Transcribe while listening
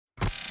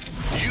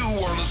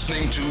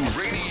listening to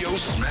Radio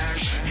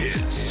Smash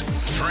Hits,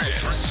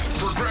 trance,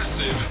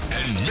 progressive,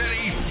 and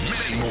many,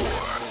 many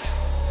more.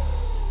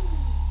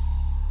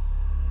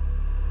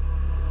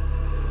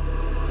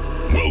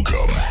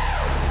 Welcome.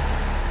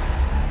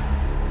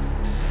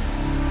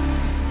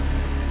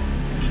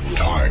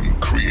 Time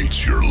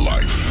creates your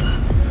life.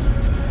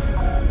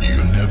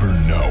 You never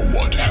know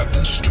what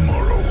happens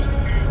tomorrow.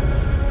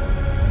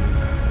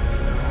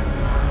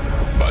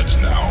 But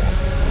now,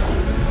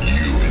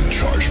 you in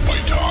charge by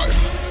time,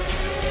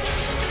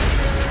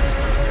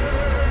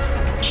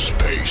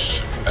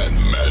 space, and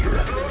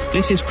matter.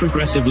 This is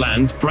Progressive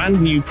Land,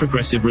 brand new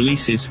progressive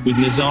releases with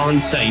Nazar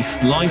and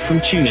Safe, live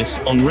from Tunis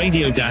on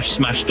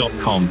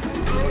radio-smash.com.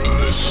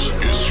 This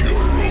is your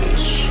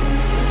rules.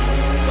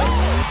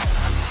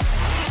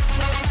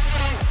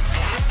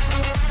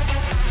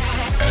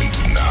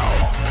 And now,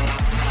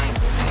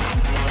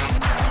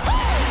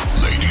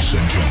 ladies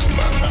and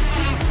gentlemen,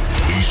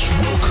 please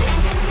welcome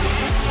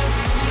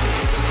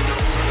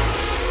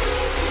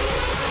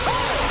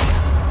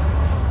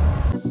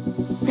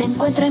Te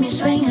encuentro en mis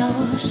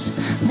sueños,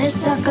 me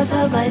sacas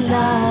a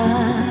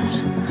bailar.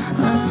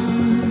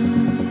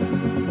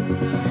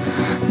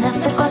 Me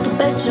acerco a tu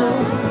pecho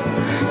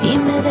y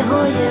me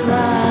dejo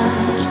llevar.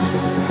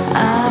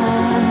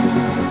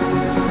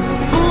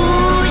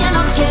 Ya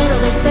no quiero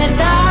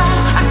despertar,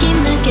 aquí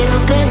me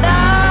quiero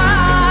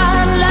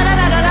quedar.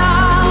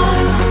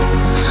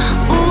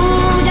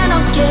 Ya no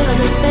quiero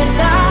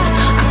despertar,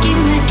 aquí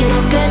me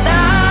quiero quedar.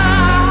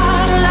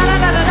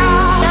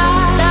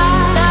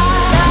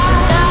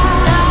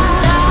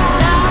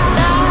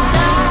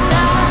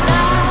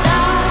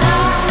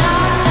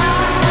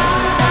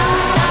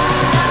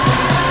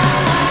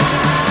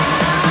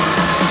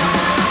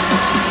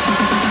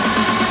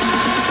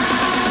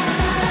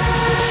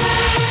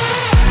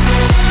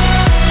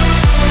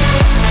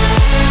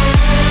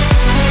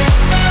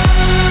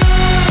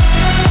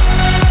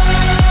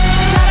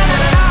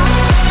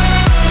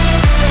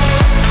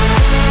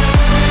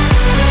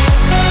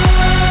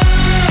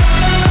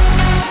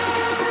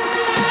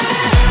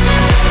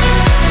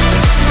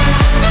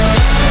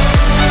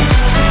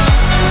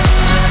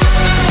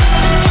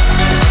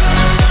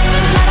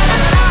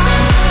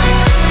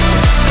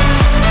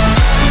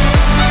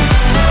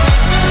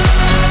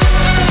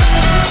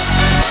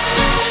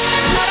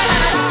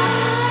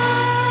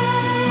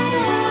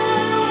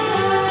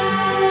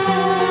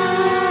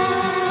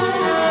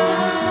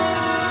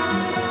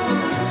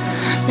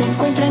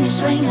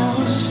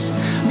 Sueños,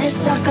 me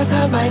sacas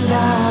a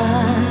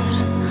bailar.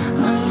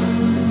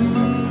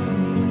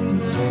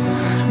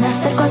 Me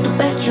acerco a tu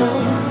pecho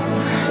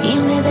y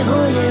me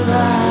dejo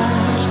llevar.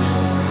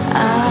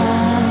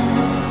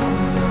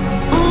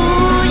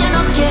 Ya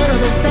no quiero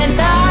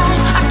despertar,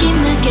 aquí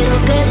me quiero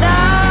quedar.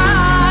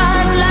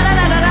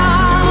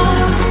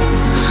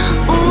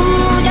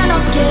 Ya no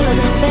quiero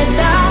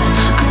despertar,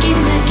 aquí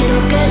me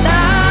quiero quedar.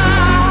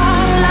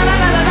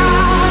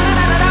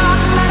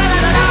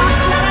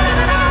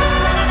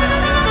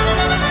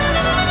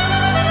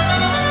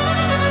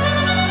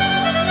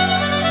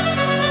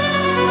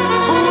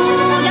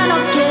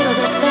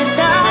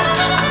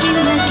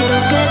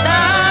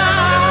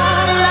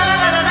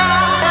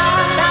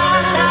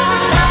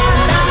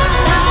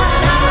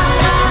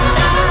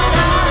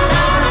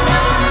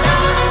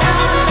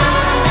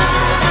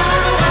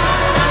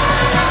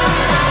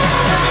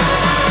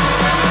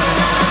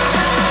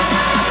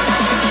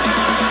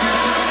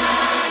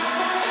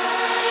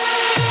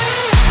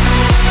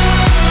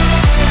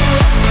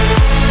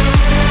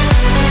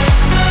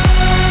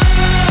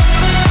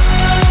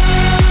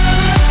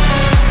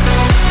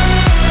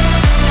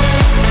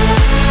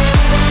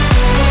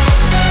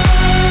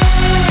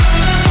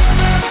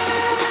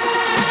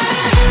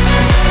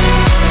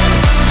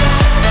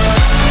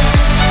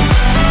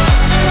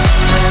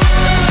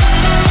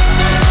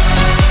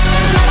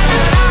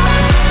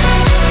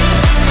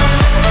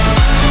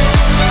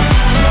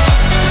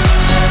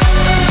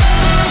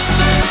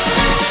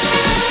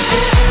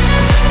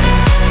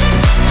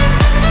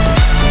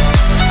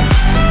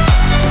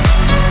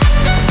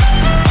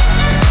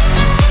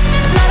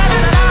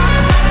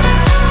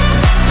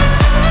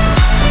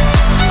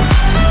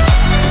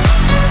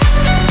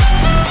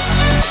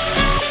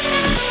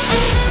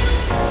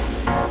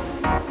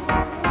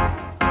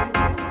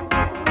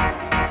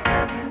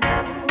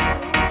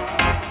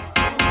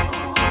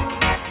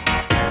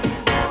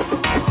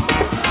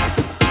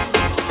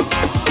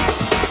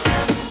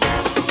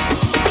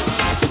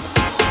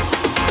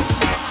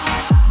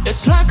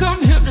 It's like I'm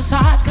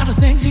hypnotized, got a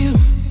thing for you.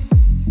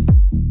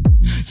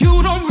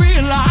 You don't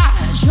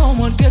realize you're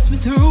what gets me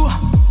through.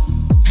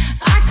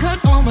 I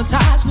cut all my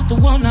ties with the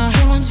one I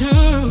held on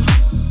to.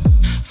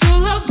 Feel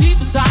love deep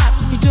inside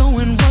when you're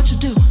doing what you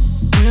do.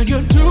 When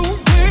you're doing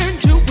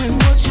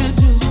what you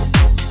do.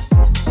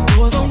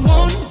 You're the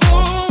one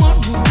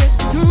who gets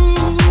me through.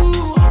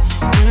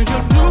 When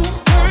you're doing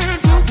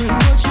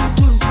what you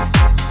do.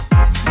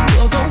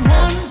 You're the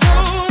one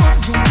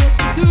who gets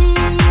me through.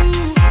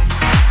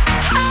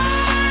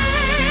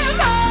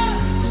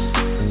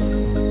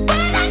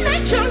 When I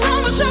let you on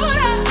my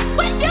shoulder.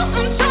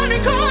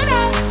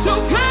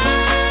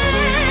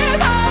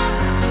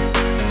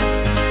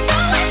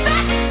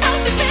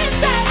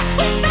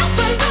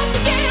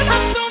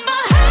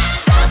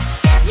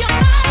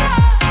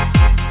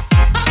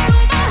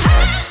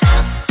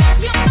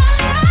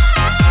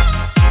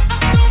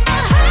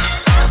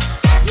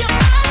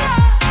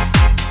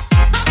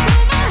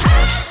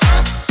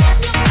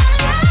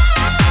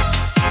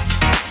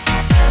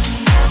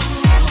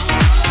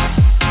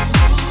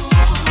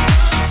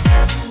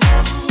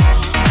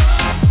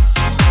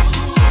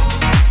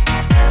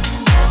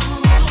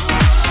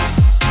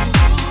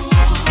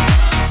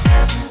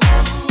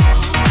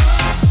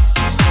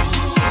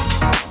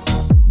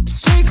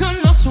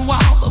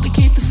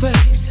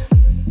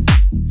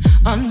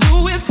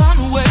 we'll find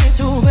a way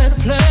to a better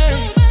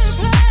place.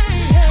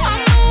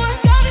 I know I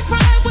got it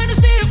right when I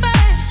see your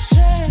face.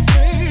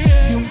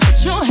 You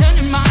put your hand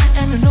in mine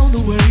and I know the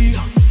way.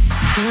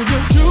 And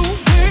you're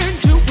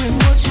doing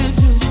what you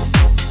do.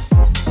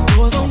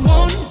 You're the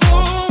one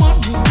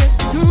who gets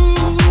me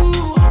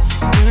through.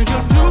 And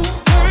you're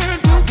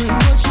doing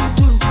what you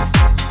do.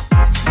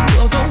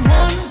 You're the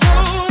one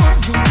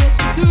who gets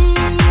me through.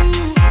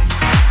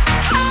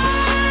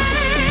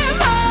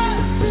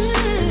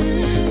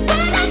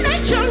 When I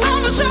let your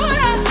love show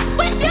up,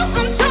 with you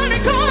I'm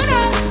turning cold.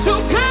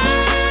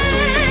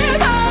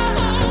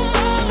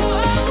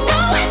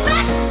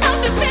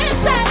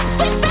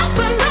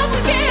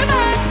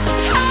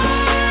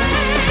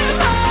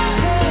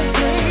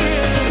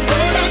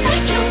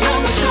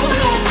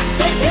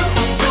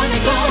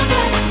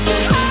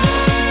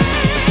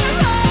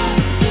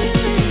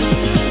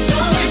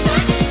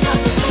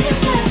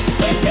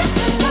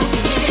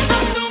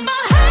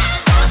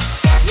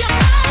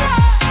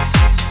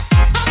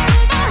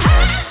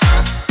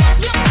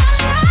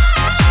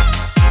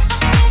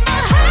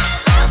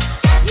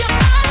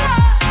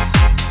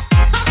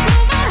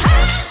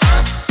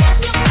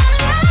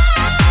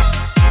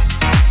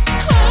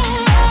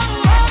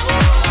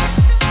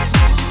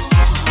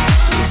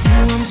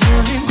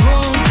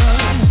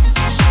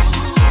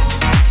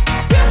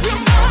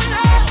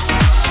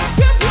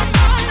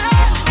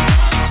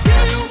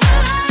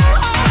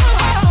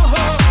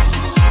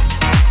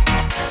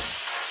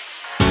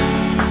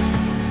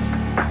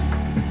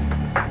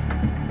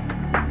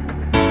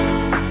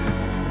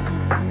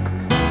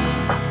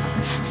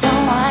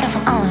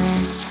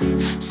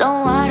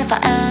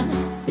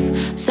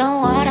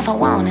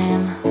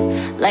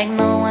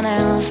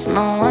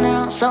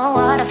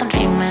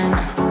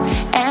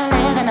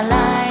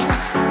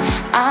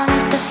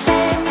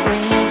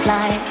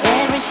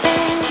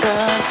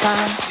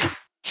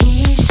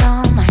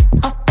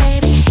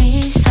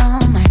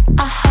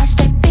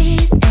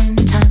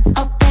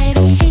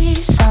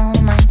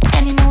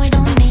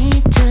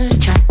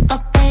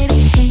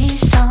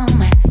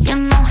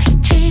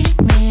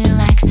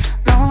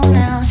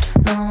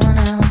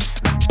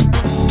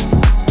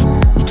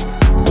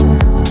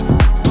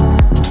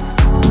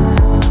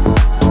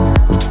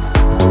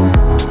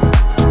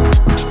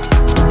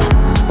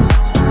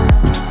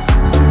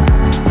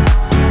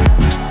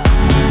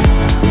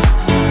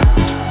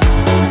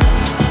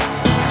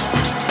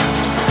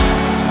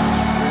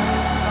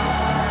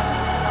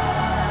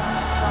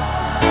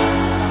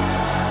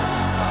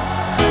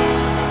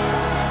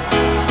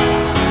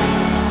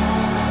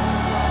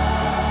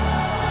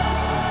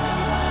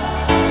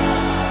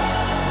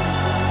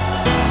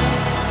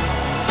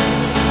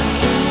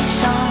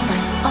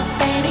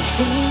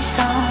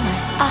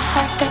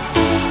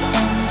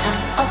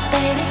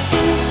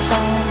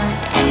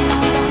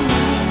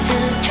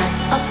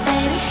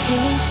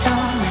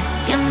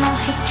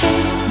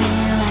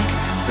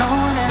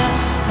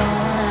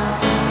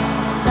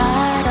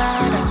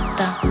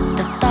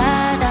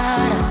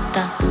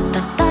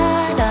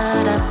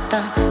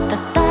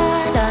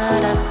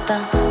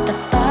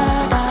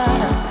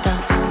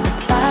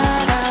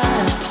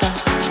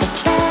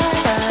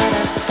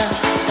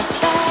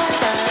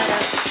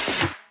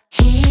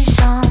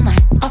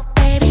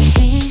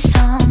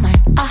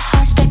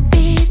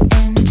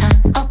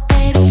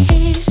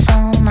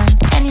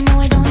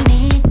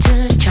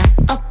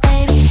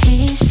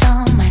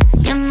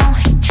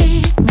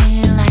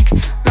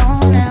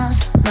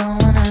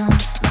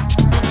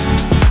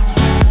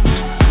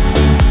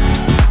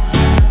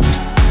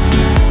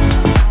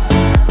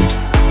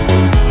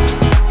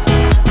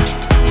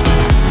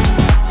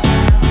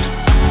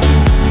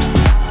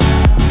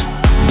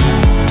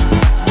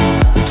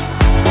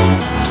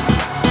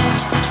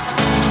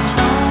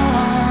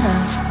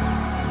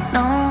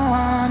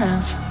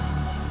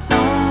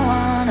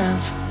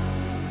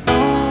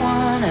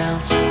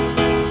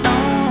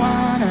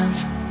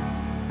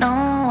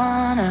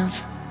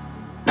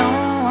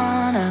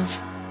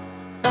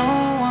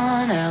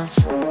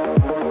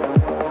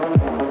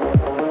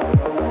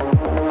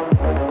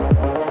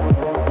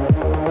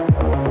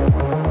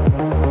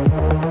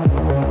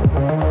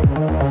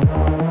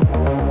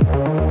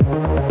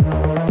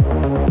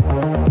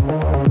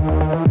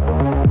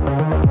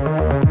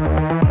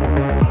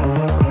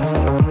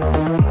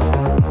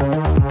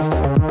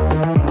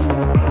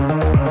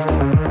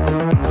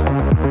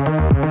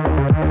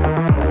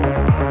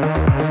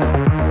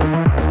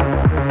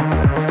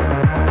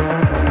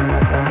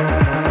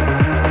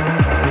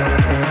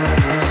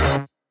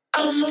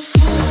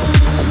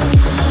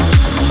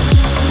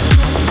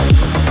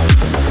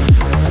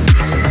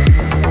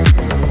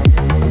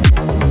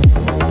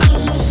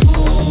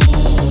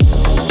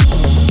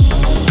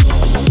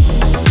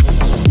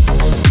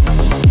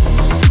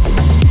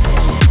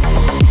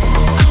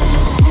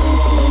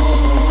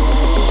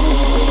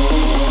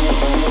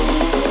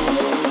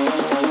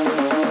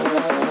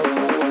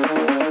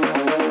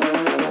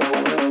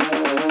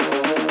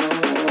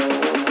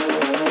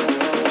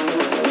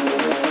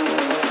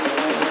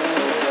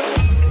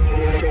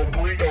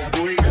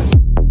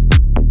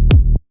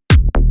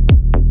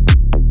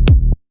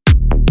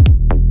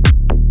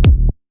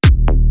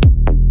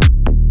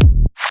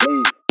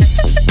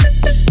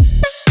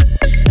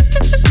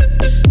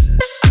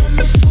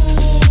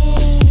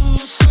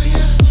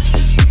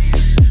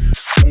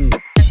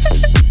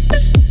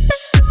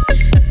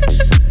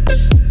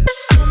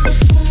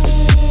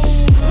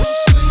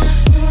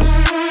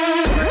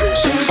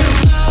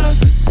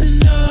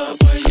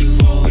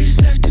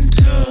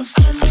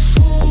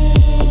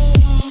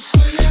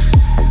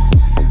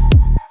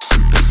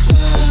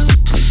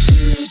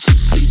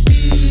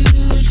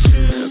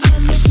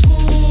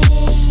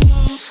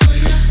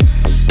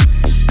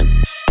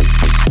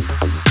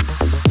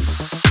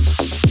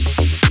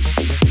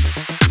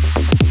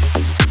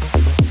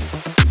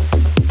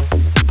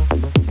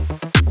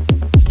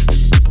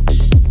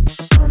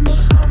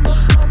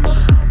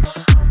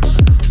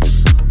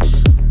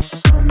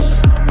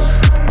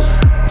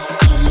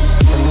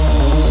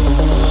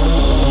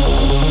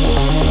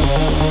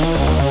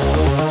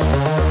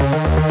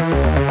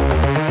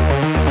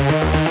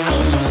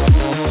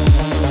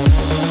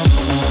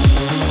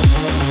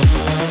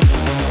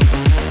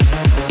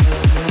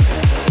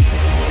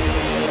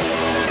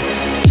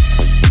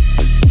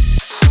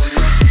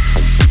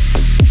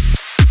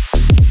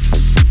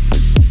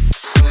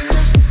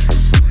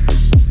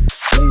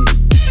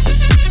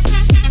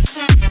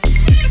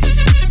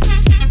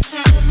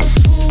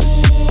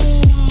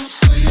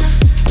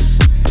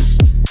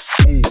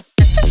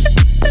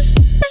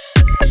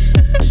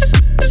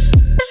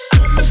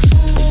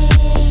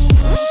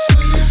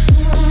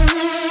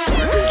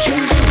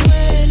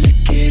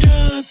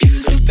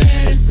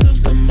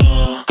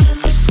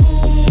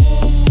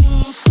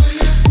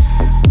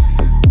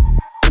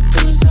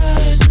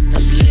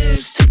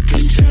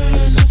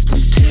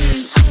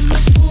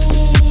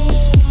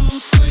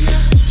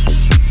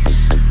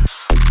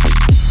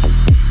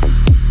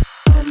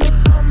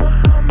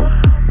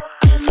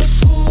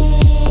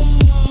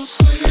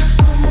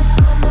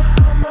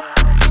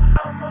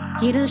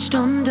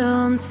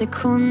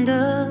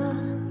 Sekunde,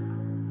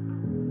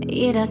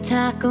 jeder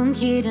Tag und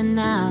jede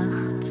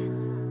Nacht,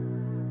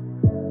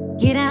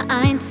 jeder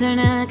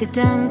einzelne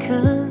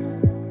Gedanke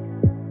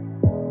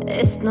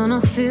ist nur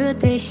noch für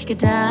dich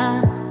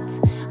gedacht.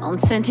 Und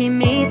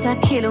Zentimeter,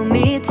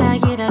 Kilometer,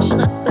 jeder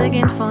Schritt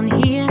beginnt von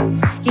hier.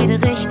 Jede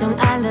Richtung,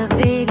 alle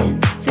Wege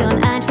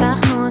führen einfach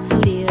nur zu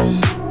dir.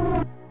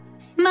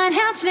 Mein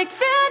Herz schlägt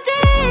für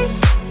dich,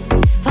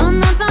 von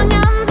Anfang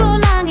an,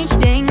 solange ich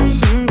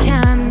denken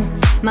kann.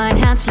 Mein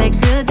Herz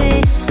schlägt für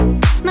dich,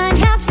 mein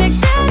Herz schlägt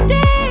für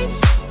dich.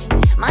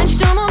 Mein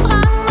Sturm und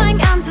Drang, mein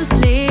ganzes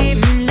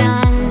Leben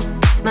lang.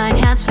 Mein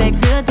Herz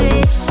schlägt für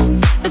dich,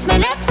 bis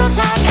mein letzter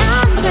Tag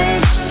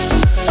anbricht.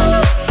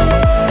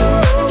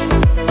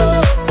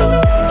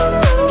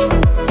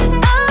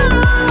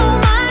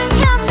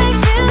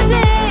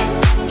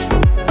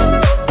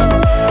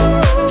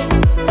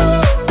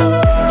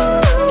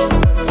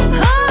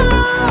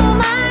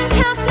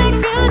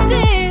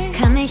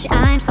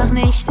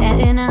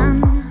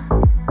 Erinnern,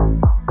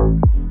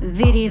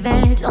 wie die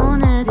Welt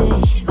ohne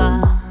dich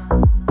war.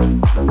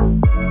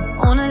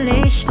 Ohne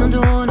Licht und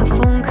ohne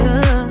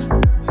Funke.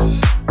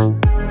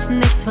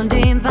 Nichts von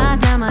dem war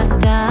damals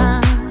da.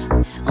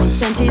 Und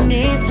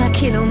Zentimeter,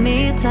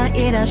 Kilometer,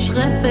 jeder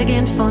Schritt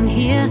beginnt von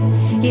hier.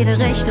 Jede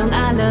Richtung,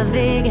 alle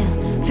Wege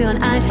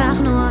führen einfach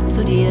nur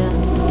zu dir.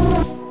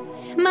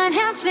 Mein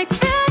Herz schlägt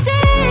für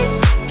dich,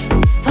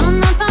 von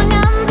Anfang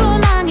an,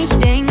 solange ich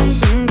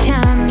denken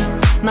kann.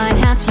 Mein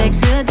Herz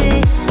schlägt für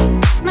dich,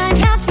 mein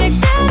Herz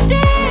schlägt für dich.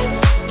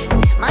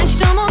 Mein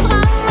Sturm und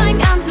Drang, mein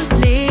ganzes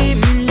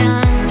Leben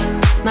lang.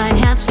 Mein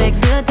Herz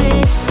schlägt für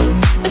dich,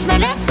 bis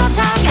mein letzter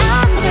Tag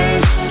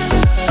anbricht.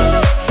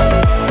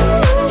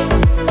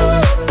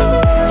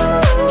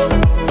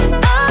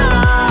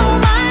 Oh,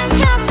 mein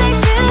Herz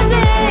schlägt für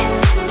dich.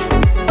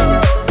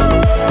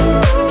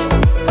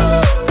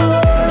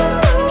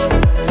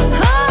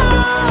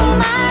 Oh,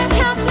 mein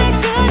Herz schlägt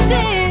für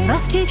dich.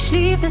 Was tief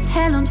schlief, ist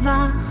hell und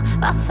wach.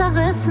 Was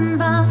zerrissen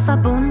war,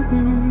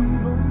 verbunden.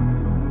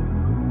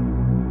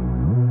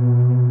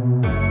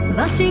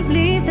 Was schief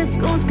lief, ist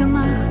gut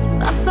gemacht.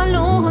 Was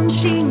verloren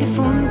schien,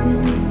 gefunden.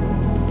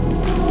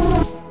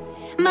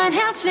 Mein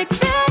Herz schlägt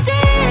für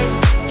dich,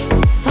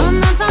 von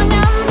Anfang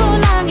an,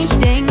 solange ich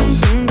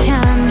denken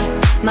kann.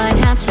 Mein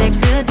Herz schlägt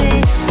für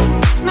dich,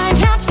 mein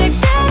Herz schlägt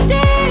für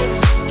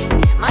dich.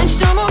 Mein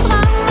Sturm und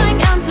Drang, mein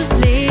ganzes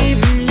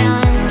Leben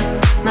lang.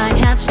 Mein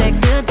Herz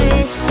schlägt für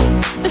dich,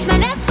 bis mein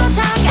letzter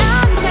Tag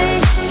anbricht.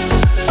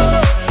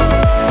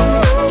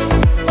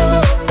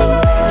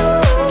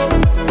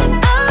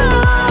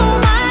 Oh,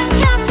 mein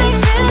Herz schlägt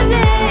für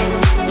dich.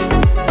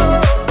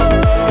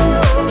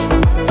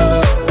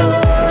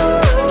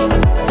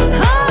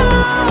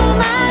 Oh,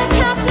 mein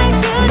Herz schlägt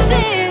für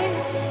dich.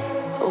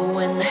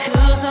 When the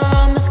hills are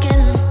on my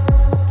skin,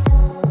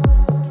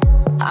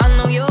 I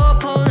know you're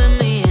pulling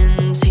me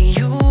into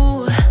you.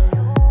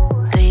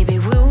 Baby,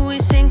 will we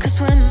sink or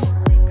swim?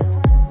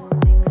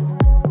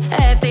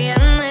 At the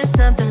end, there's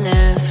nothing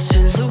left to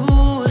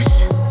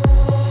lose.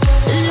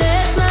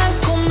 Let's not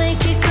go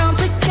make it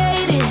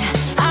complicated.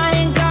 I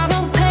ain't got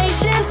no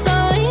patience,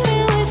 I'll leave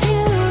it with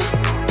you.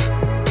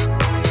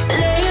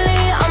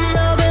 Lately, I'm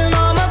loving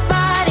all my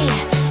body.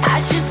 I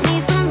just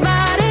need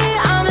somebody,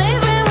 I'm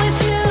living with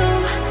you.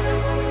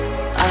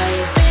 Are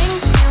you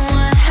thinking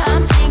what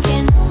I'm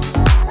thinking?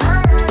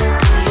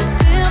 Do you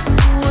feel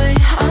the way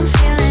I'm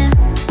feeling?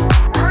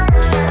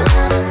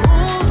 Wanna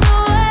move the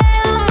way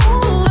I'm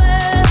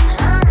moving.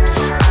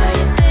 Are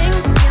you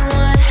thinking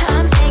what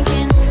I'm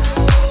thinking?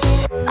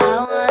 I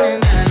wanna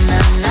na na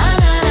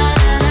na na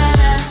na na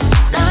na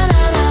na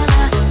na na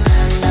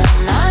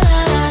na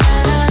na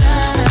na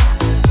na.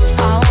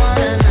 I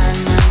wanna na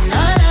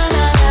na na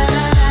na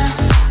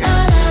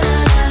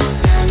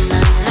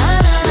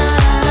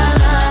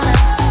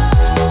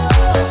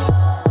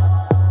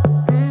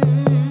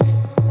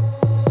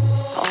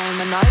all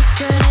my nights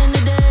turn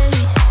into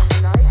days.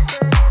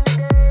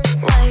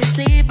 While you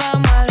sleep,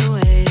 I'm wide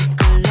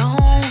awake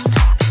alone.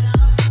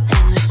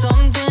 And there's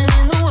something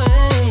in the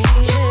way.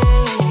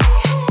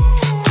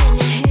 Can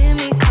you hear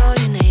me call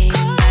your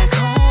name back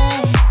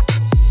home?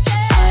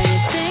 Are you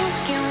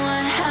thinking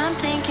what I'm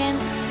thinking?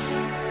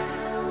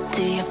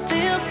 Do you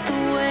feel the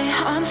way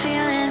I'm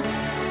feeling?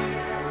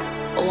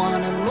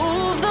 Wanna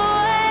move the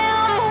way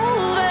I'm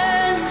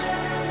moving.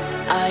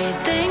 Are you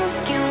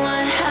thinking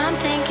what I'm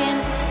thinking?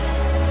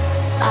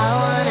 I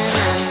wanna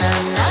na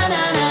na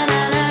na na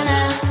na na na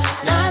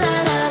na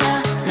na na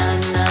na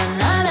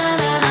na na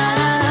na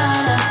na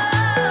na.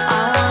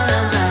 I wanna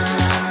na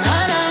na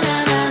na na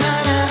na na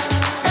na na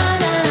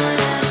na na na na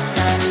na.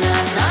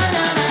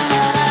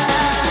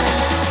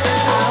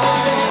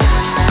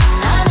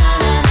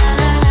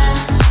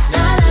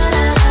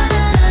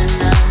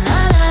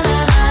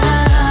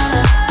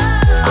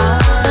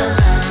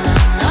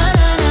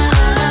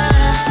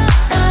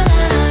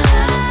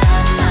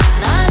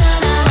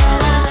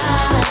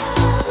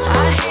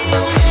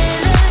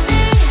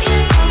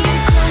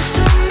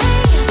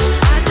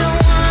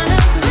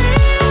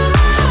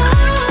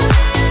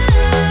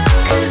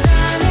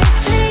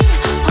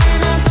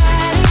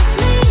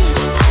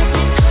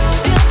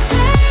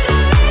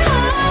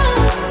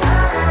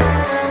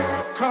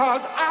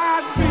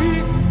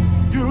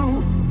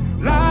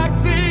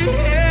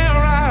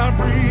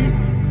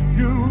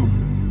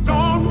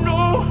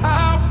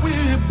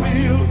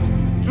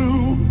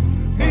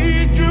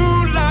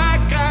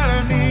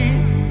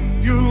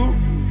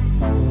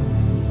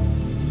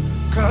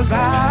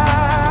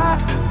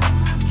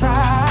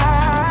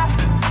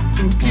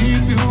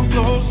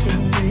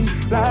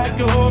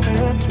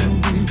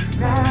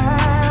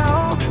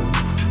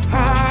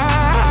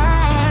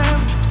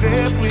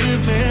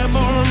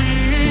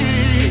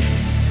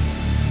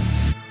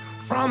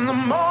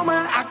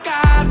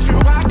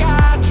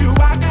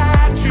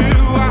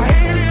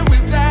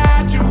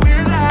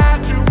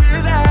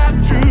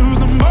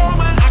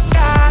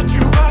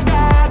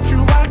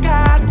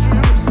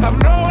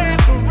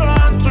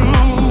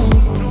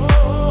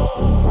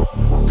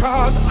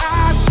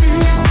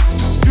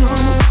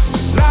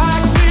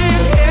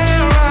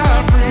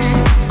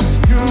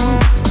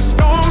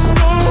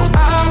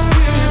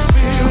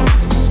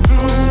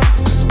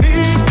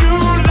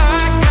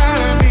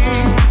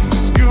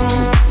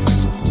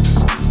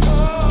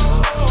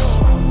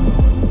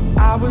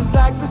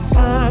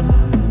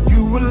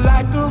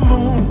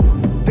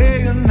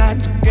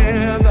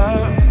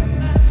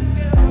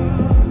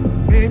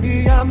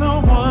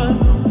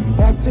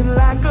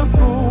 like a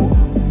fool,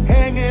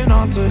 hanging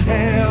on to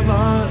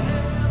heaven.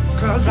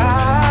 'Cause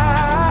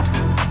I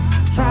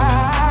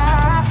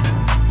try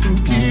to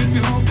keep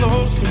you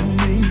close to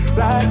me,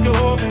 like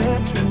you're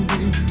meant to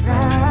be.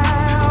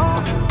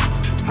 Now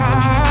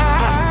I'm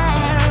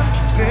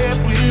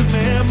left with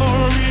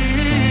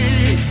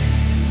memories.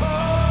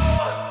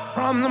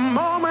 From the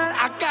moment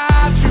I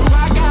got you,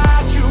 I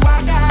got you, I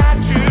got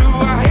you.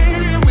 I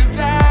hate it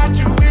without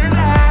you,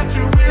 without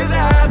you,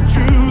 without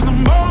you. The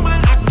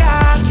moment I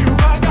got you,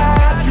 I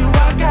got you,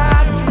 I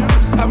got you.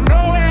 I've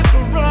nowhere to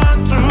run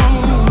to.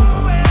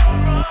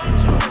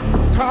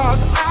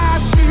 'Cause I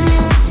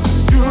feel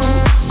you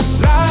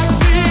like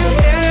the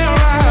air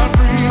I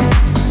breathe.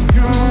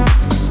 You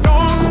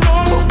don't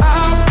know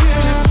how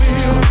it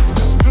feels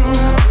to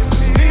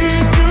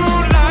need you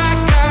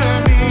like I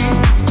need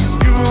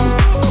you.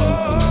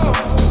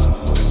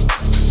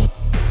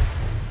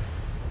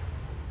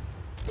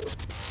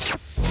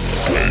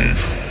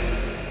 Wave.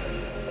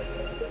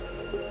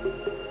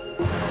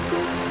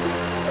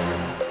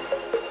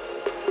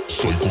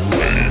 Cycle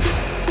wave.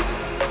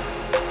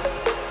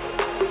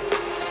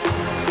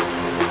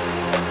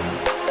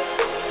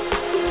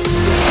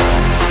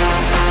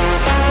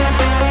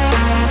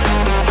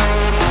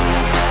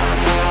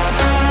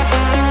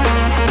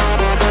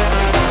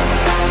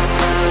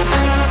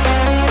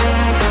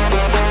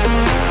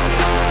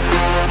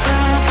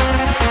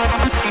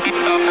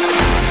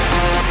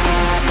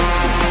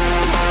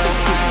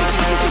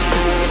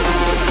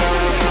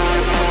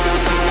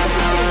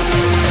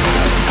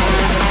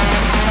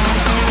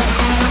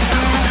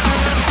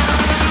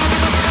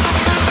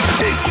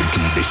 Welcome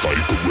to the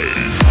cycle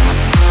wave.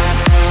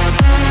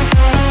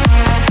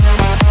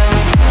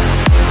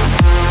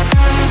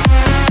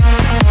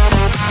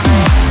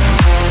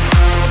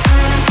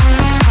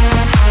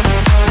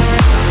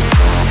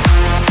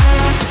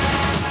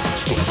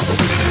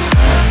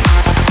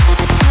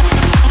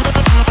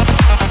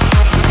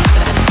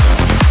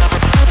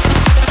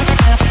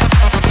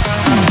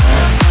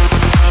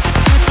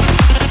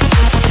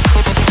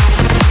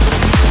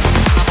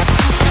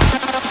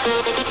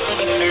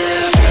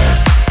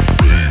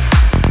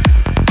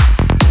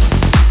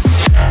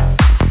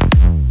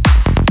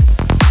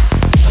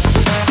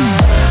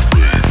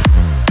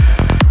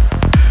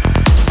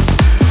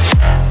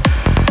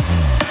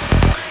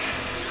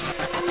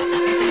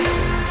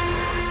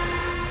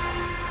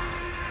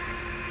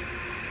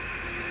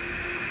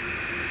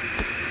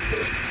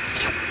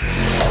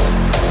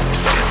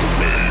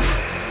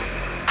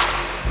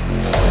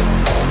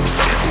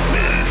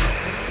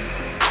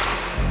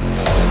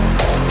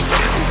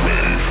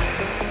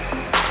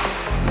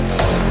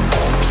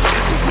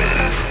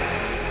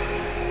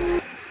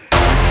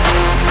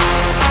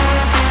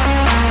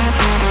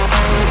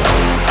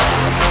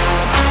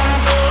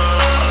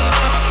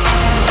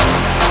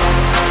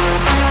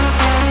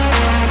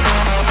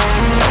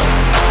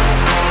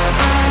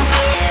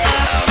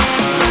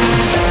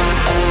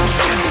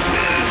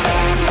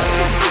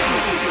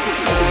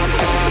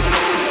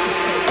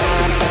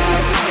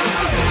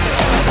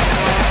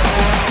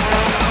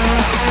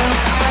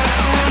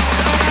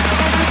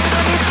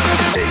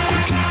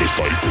 Welcome to the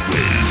cycle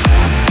wave.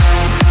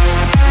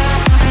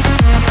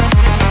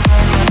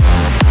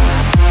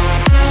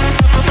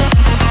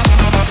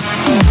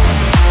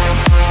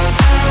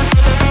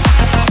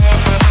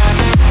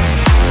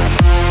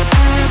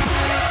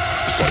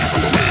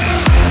 Cycle wave.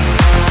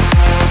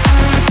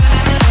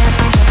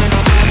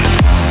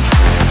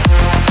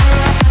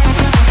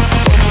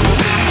 Cycle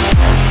wave.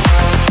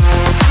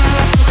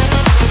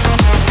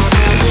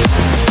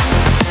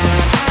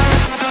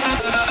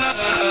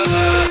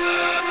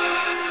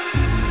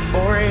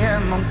 4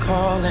 a.m. I'm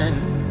calling,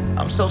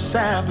 I'm so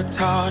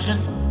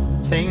sabotaging,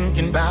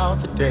 thinking about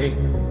the day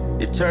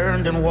you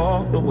turned and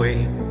walked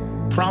away.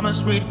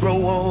 Promised we'd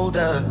grow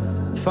older,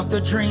 fuck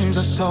the dreams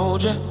I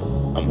sold you.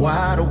 I'm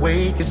wide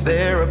awake, is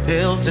there a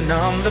pill to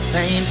numb the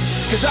pain?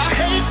 'Cause I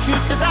hate you,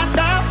 'cause I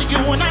die for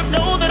you, and I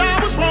know that I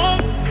was wrong.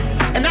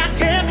 And I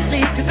can't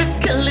believe, 'cause it's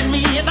killing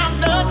me, and I'm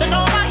nothing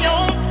on my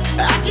own.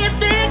 I can't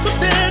fix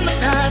what's in the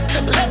past,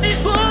 let me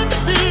put the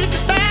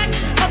pieces back.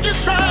 I'm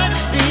just trying to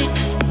speak.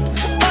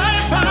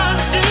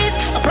 Apologies,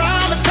 I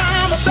promise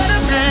I'm a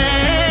better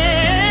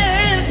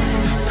man.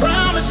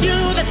 Promise you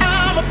that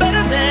I'm a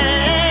better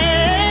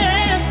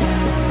man.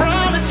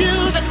 Promise you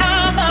that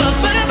I'm a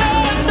better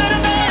man, better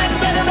man,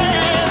 better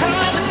man.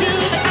 Promise you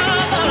that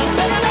I'm a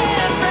better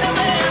man, better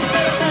man,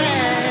 better man.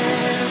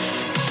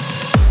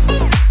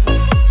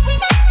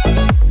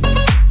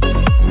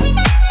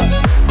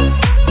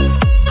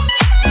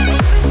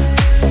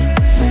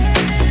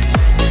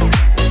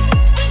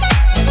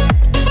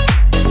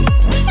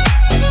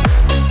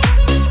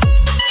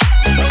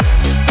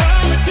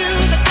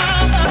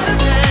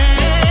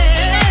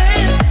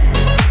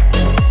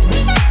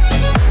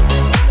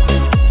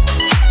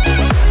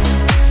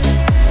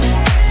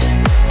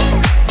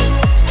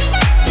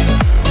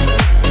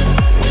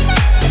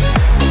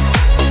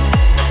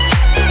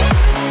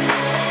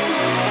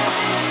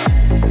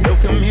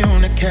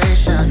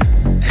 communication.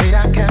 Hate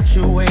I kept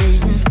you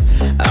waiting.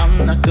 I'm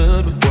I'm not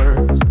good with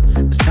words.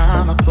 This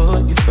time I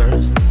put you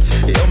first.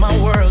 You're my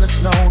world,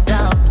 it's no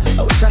doubt.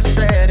 I wish I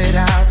said it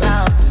out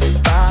loud.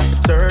 If I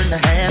could turn the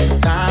hands of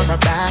time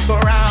right back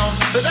around.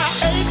 But I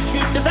hate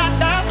you cause I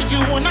died for you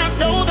and I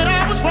know that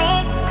I was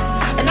wrong.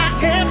 And I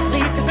can't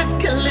believe cause it's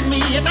killing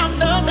me and I'm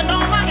nothing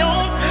on my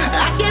own.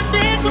 I can't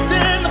fix what's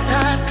in the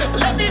past, but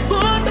let me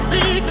put the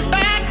pieces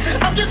back.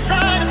 I'm just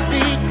trying to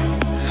speak.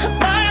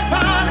 My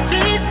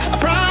apologies, I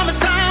promise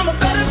I'm a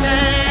better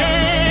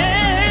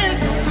man.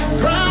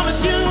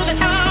 Promise you that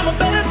I'm a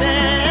better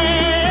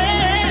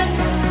man.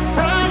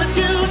 Promise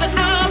you that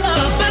I'm a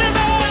better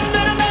man,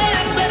 better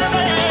man, better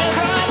man.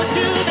 Promise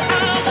you that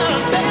I'm a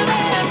better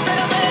man,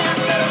 better man,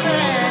 better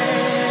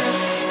man.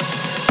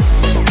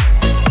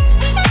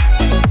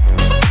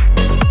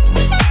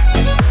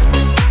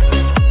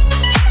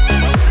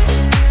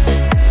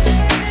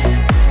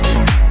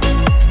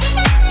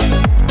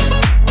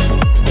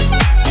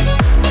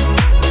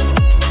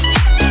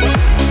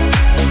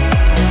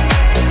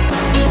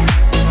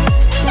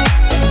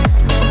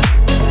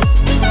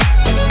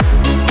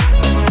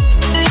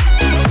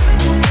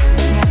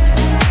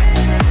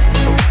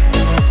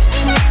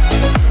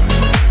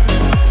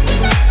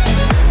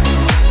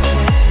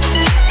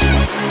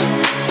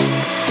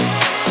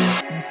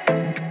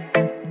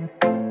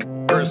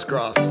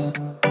 Crisscross.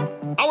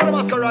 I want to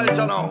master right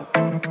now.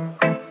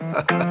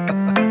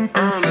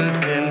 Early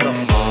in the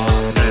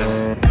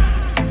morning.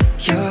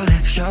 Your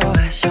lips, your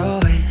ass, your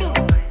waist.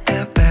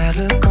 That bad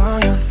look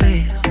on your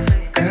face.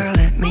 Girl,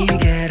 let me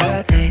get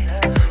a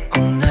taste.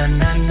 Oh, na,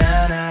 na,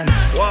 na, na, na.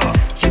 Wow.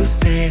 You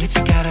say that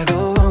you gotta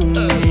go home,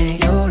 man.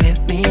 You hit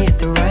me at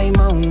the right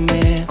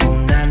moment. Oh,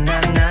 na, na,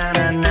 na,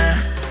 na, na.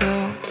 So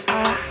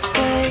I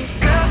say,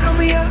 girl, call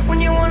me up when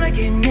you wanna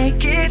get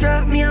naked.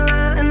 Drop me a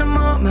line and I'm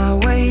on my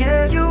way,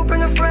 yeah. You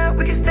bring a friend,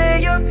 we can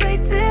stay up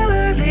late till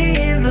early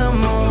in the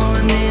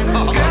morning.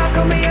 Girl,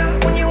 call me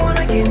up when you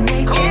wanna get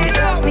naked.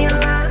 Drop me a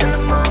line and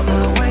I'm on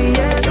my way,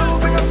 yeah. You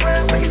bring a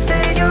friend, we can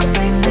stay up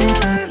late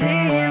till early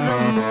in the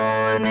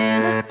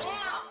morning.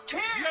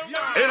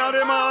 In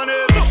the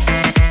morning.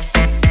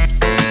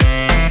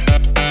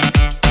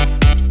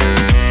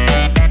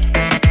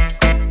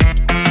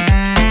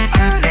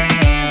 Early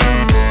in the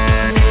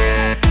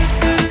morning.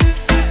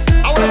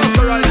 I want to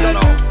master right now.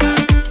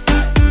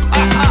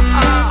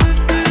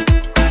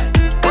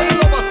 What you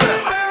love us say?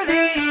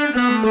 Early in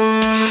the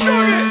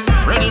morning.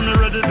 Ready, me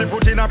ready to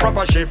put in a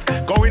proper shift.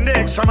 Going the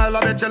extra mile, I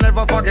bet you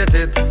never forget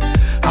it.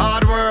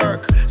 Hard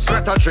work,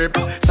 sweat a trip.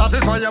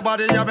 Satisfy your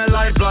body, you're my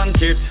light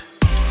blanket.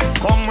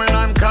 Come when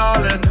I'm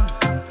calling.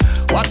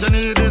 What you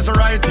need is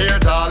right here,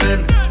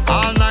 darling.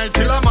 All night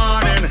till the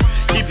morning.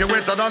 Keep you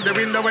wetter than the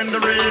window when the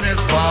rain is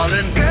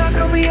falling. Girl,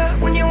 call me up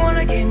when you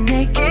wanna get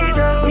naked.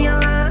 Drop me a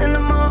line and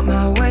I'm on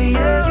my way,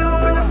 yeah. You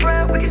bring a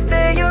friend, we can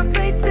stay up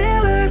late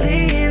till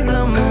early in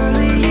the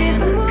morning.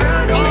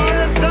 Girl, call me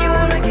up when you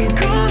wanna get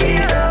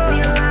naked. Drop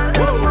me a line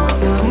and I'm on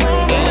my way,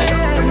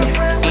 yeah. You bring a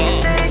friend, we can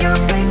stay up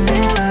late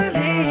till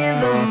early in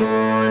the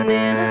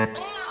morning.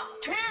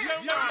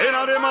 In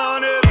the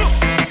morning.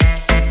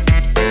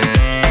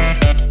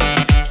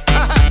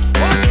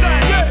 One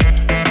time, yeah.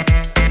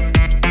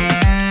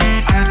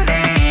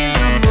 Early in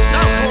the morning.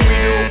 That's what we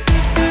do.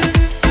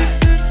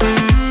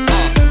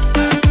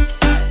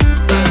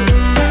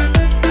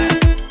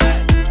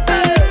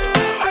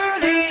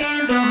 Early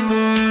in the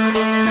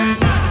morning.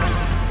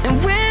 And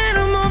when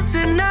I'm up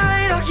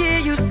tonight, I'll hear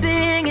you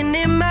singing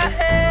in my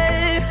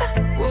head.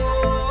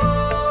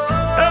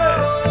 Hey,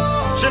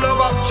 chill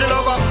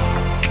over.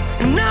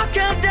 And I'll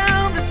count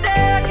down the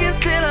seconds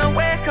till I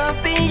wake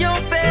up in your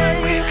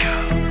bed.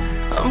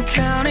 I'm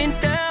counting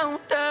down,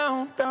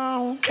 down,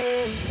 down.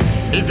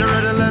 If you're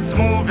ready, let's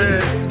move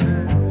it.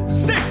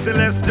 Sexy,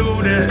 let's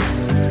do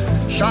this.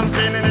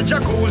 Champagne in the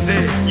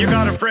jacuzzi. You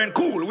got a friend,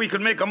 cool, we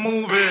could make a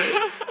movie.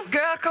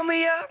 Girl, call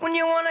me up when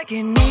you wanna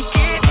get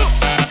naked.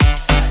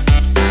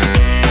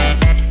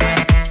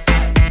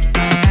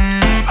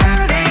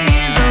 Early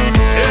in the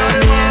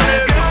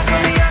morning. Girl,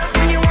 call me up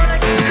when you wanna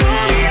get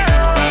naked.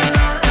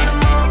 And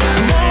I'm on my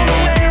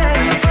way.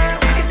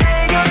 We can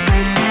stay up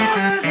late till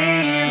early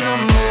in the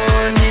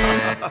morning.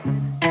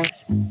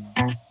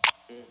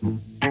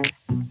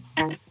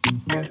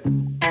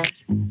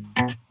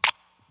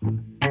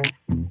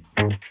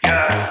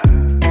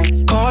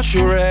 Caught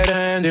you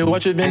red-handed,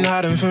 what you been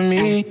hiding from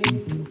me?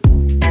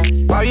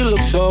 Why you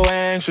look so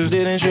anxious,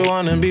 didn't you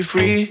wanna be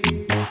free?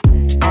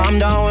 I'm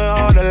down with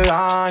all the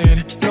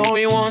lying, no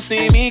you won't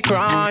see me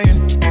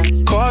crying.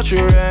 Caught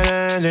you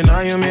red-handed,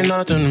 now you mean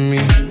nothing to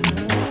me.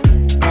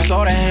 I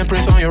saw the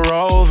handprints on your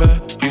Rover,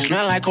 you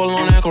smell like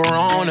cologne and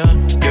Corona.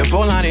 Your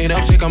phone line it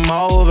up, take 'em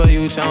over,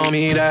 you tell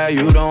me that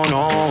you don't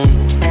know 'em.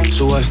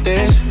 So what's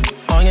this?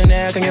 On your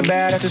neck and your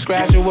back, that's a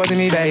scratch, it wasn't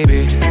me,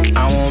 baby.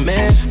 I won't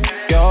miss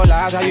your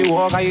lies, how you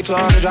walk, how you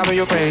talk, it's driving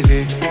you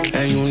crazy.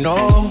 And you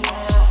know,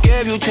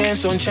 give you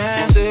chance on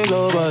chances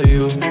over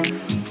you.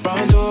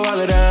 Run through all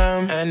of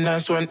them, and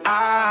that's when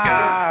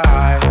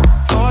I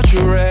caught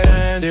you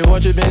red-handed,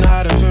 what you been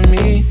hiding from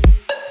me?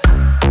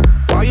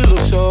 Why you look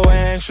so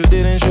anxious,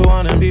 didn't you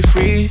wanna be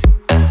free?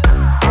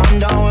 I'm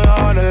done with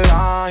all the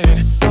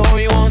lying. No,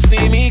 you won't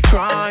see me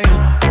crying.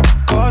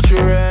 Caught you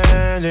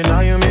red-handed,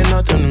 now you mean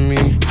nothing to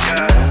me.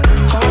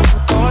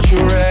 Caught you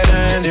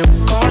red-handed,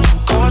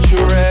 caught you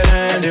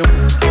red-handed,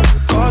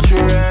 caught you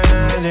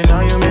red-handed,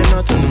 now you mean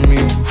nothing to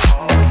me.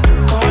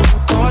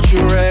 Caught you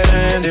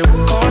red-handed,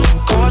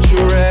 caught you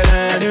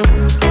red-handed,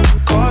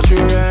 caught you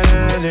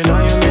red-handed,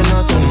 now you mean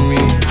nothing to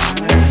me.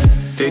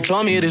 They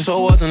told me this hoe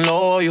wasn't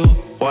loyal,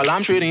 while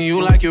I'm treating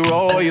you like you're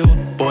royal.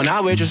 But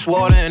now we're just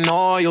water and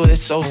oil. It's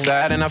so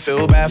sad and I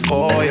feel bad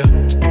for you.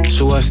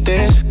 So what's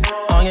this?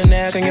 On your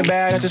neck and your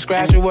back, at the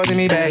scratch, it wasn't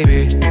me,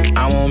 baby.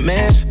 I won't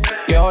miss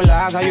your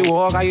lies, how you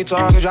walk, how you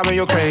talk, it's driving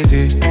you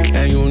crazy.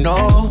 And you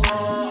know,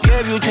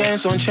 give you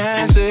chance on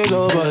chances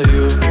over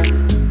you.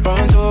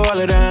 Run through all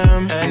of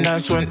them, and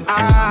that's when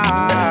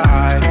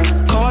I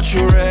caught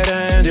you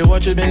red-handed.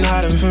 What you been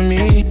hiding from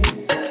me?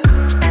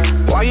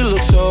 Why you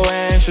look so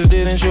anxious?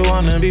 Didn't you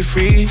wanna be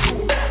free?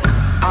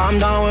 I'm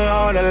done with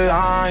all the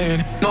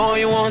lying. No,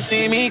 you won't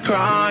see me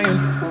crying.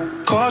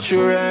 Caught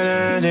you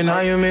red-handed,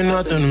 now you mean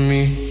nothing to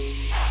me.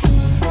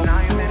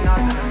 Now you mean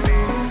nothing to me.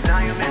 Now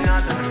you mean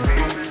nothing to me.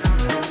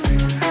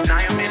 Now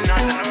you mean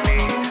nothing to me.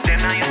 Then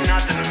now you're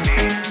nothing to me.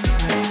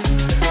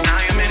 Now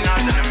you mean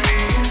nothing to me.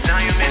 Now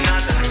you mean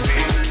nothing to me.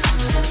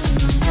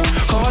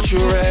 Caught you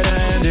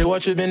red-handed,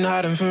 what you been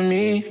hiding from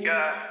me?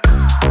 Yeah.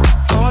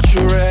 Caught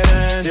you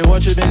red-handed,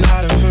 what you been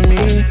hiding from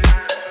me?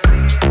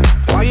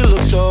 Why you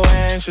look so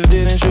anxious,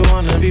 didn't you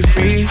wanna be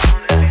free?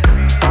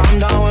 I'm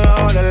done with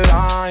all the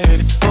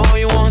lying. No,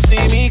 you won't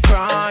see me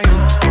crying.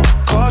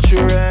 Caught you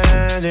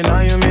red-handed,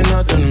 now you mean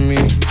nothing to me.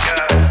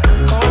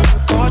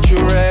 Caught you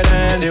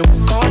red-handed,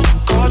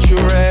 caught you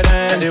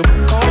red-handed,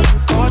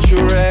 caught you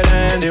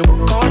red-handed,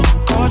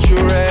 caught you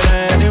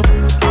red-handed.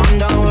 I'm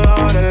done with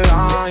all the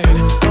lying.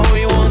 No,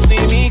 you won't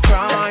see me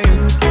crying.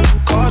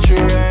 Caught you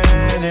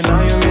red-handed,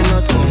 now you mean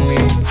nothing to me.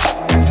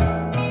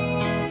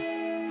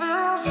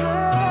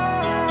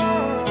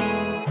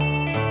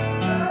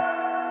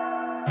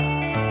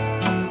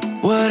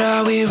 What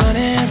are we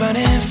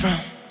running from?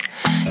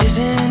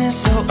 Isn't it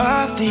so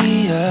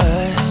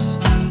obvious?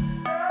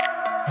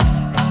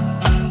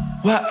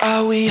 What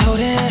are we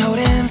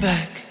holding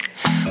back?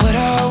 What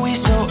are we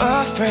so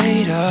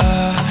afraid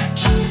of?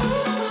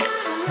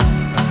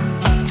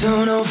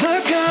 Don't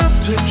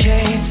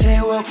overcomplicate,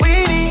 say what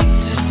we need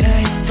to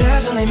say.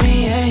 There's only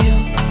me and you,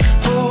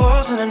 four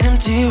walls in an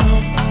empty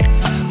room.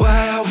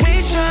 Why are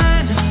we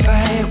trying to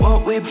fight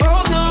what we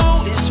both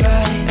know is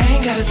right?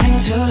 Ain't got a thing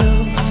to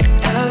lose,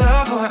 and I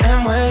love who I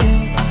am with you.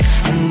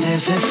 And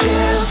if it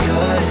feels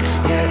good,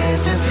 yeah,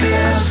 if it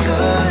feels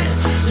good,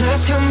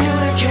 let's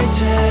communicate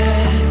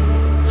it.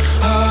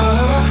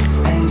 Oh,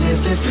 and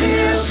if it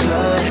feels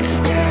good,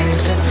 yeah,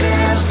 if it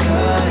feels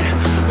good,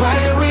 why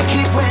do we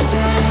keep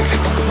waiting?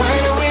 Why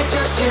do we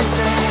just chase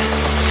it?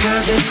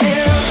 'Cause it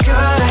feels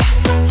good.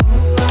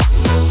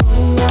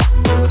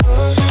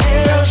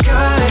 Feels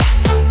good.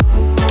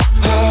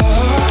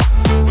 Oh,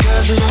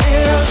 'cause it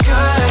feels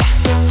good.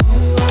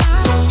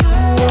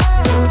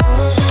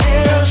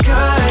 Feels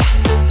good.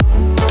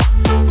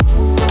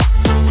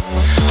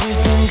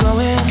 We've been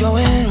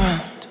going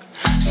round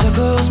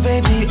circles,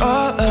 baby,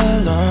 all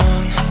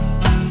along.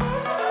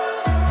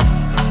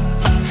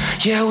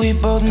 Yeah, we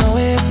both know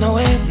it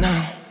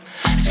now.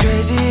 It's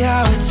crazy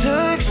how it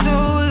took so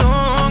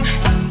long.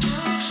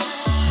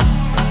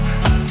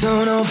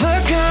 Don't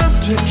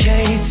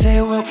overcomplicate,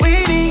 say what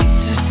we need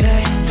to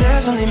say.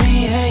 There's only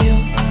me and you,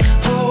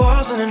 four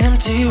walls in an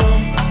empty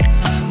room.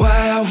 Why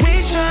are we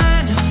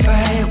trying to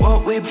fight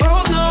what we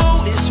both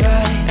know is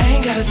right?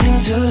 Ain't got a thing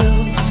to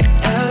lose,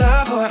 and I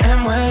love who I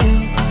am with you.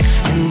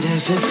 And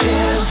if it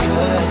feels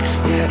good,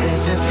 yeah,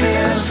 if it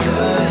feels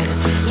good,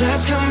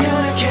 let's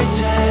communicate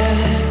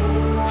it.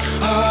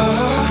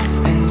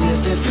 Oh, and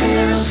if it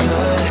feels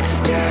good,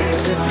 yeah,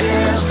 if it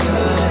feels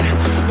good,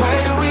 why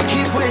do we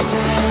keep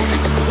waiting?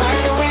 Why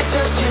do we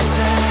just chase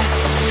it?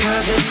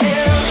 'Cause it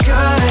feels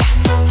good.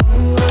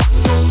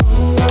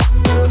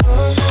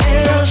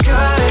 Feels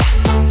good.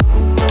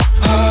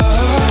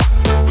 Oh,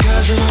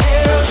 'cause it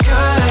feels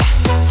good.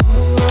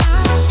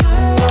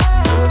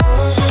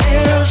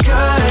 Feels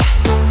good.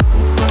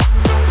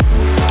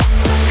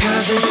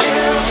 'Cause it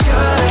feels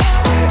good.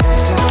 Yeah,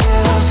 it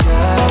feels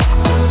good.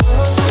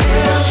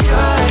 Feels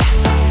good.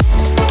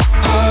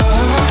 Oh,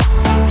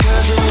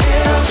 'cause it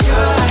feels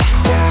good.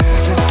 Yeah,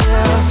 it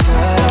feels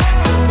good.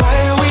 Why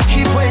do we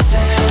keep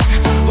waiting?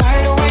 Why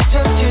do we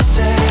just chase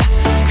it?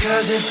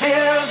 'Cause it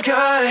feels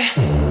good.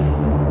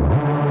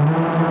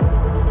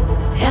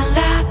 In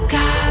the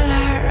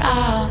color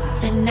of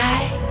the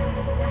night,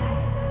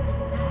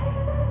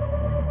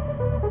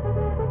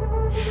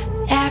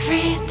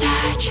 every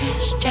touch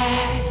is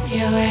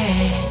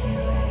genuine.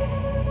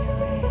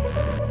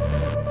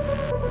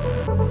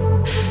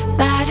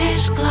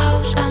 Bodies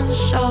close and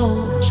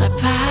souls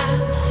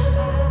apart.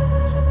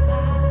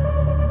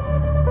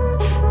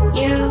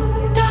 You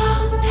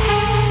don't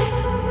have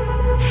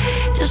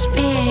to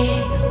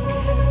speak.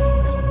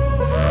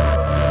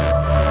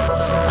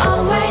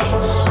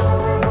 Always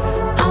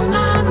on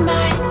my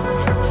mind,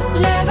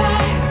 never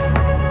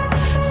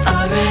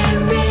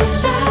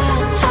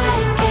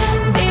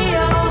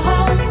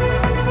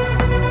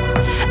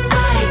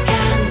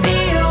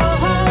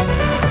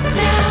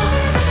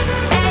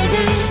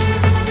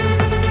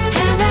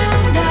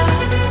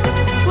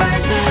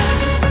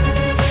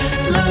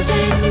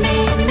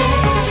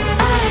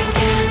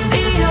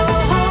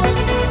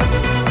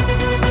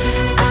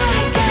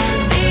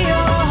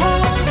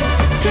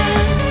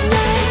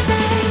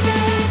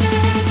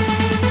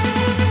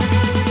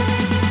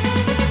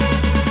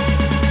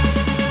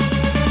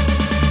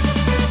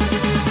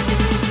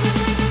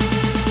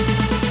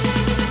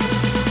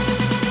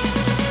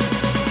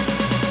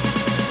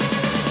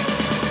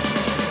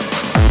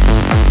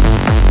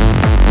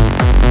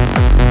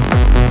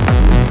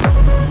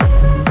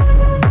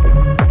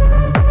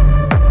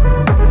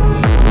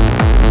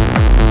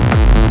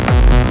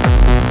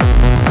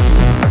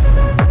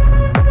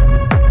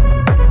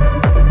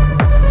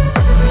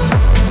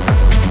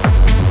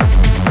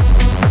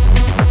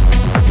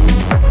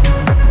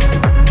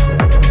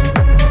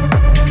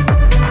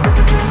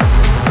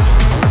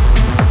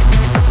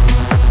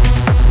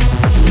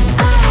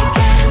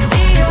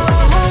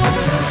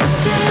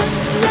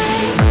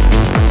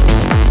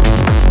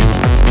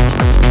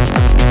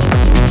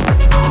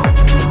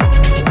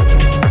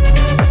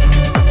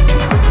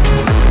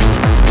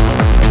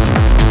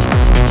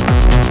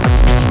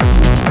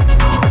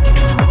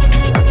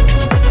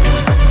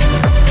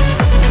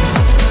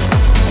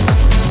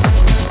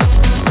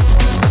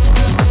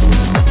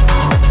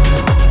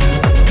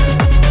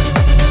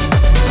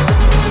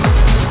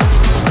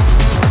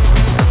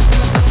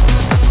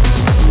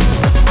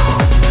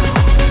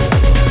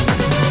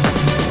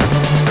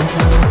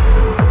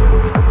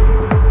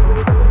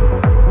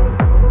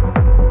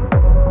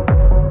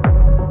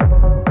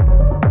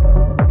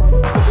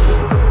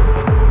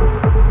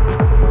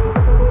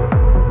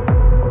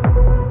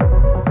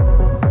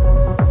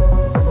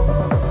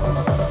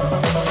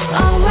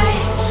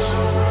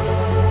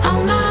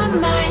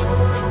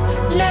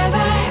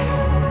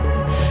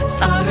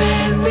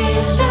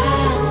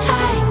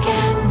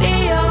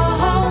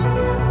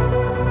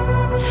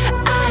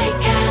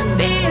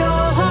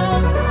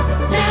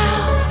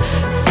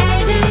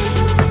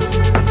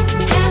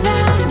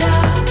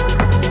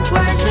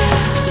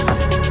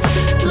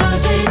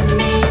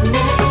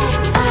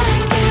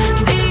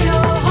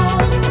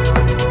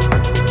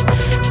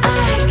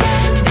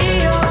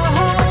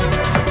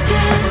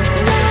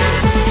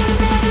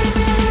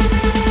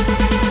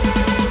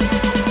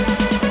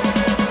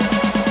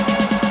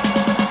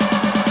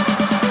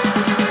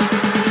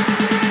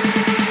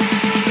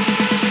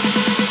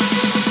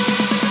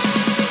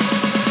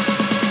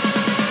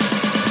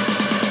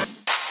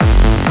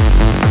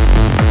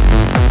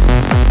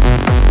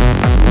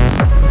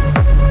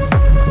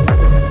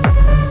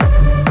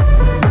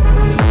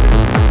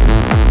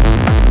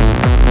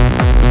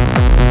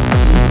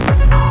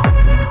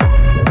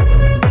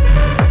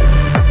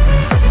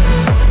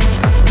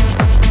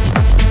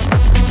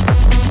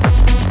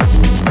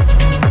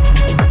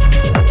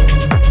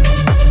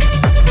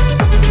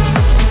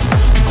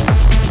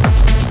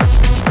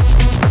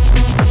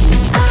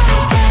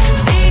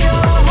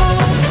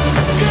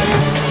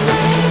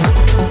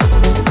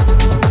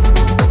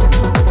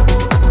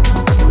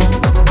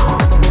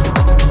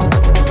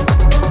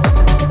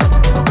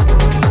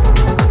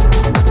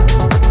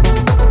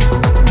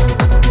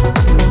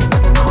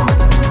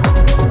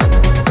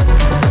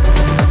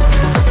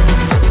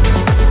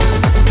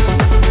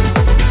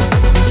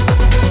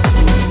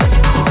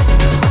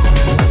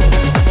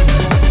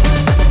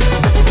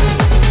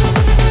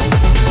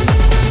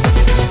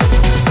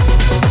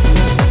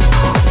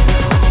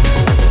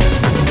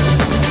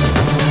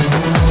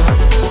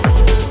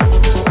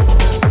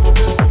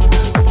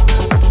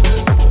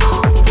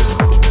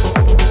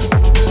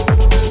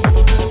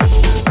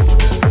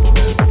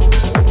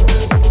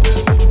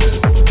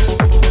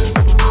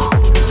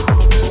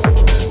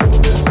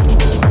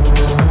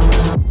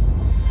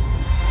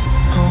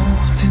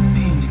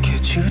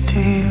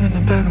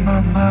my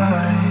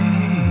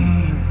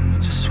mind,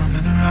 just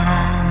swimming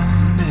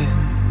around it.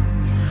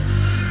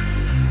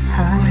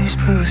 All these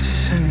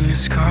bruises and your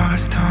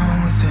scars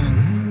torn within.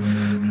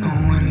 No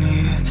one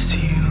here to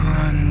see you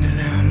under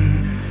them,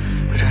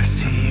 but I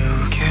see you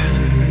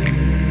again.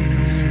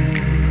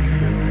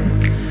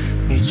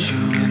 Meet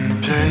you in the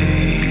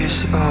place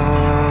it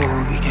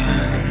all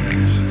began.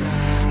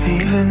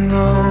 Even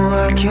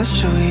though I can't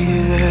show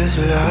you, there's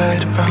a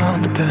light around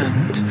the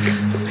bend.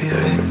 I'll be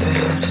right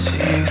there to see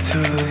you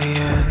through the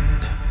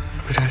end,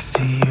 but I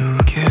see you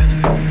again.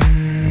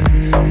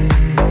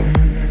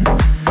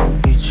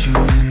 Meet you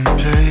in the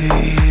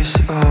place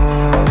it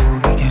all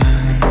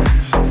began.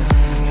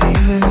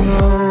 Even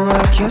though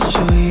I can't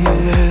show you,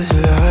 there's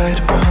a light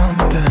around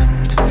the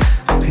bend.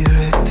 I'll be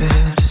right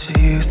there to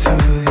see you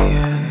through the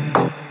end,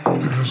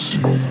 but I see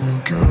you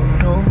again.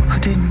 No, I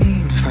didn't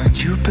mean to find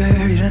you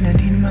buried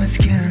underneath my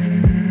skin.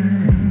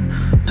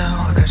 Now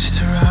I got you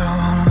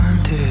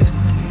surrounded.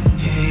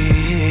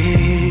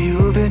 Yeah,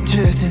 you've been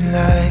drifting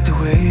like the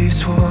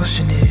waves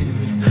washing in,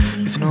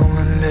 with no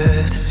one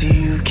left to see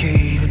you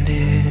caving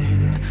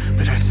in,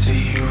 but I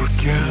see you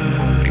again.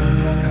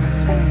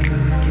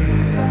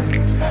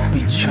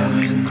 Meet you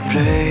in the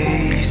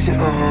place it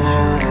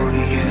all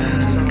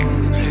began.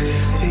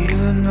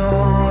 Even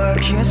though I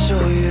can't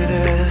show you,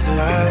 there's a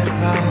light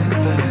around the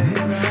bend.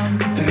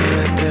 I'll be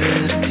right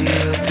there to see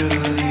you through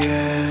the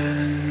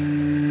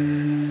end,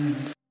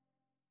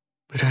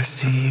 but I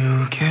see you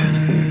again.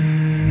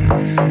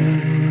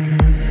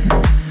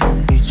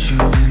 Meet you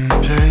in the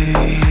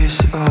place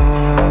it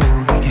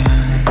all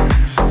began.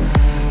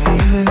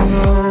 Even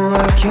though I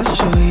can't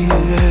show you,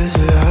 there's a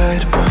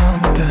light around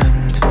the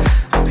bend.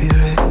 I'll be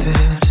right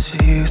there to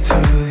see you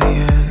through the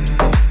end,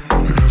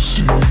 but I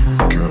see you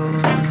again.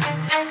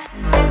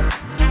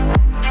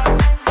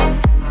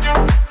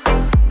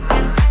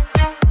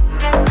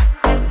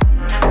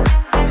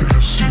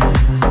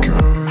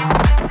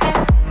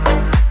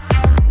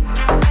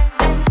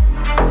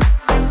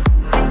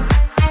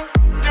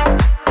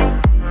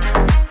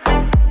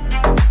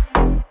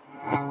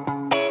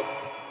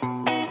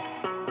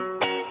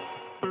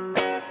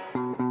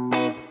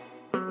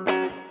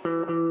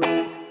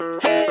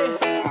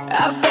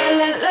 I fell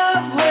in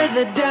love with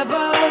the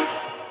devil.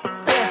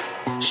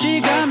 She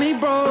got me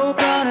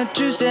broke on a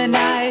Tuesday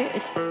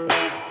night.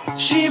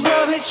 She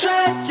brought me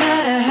straight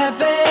out of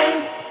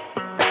heaven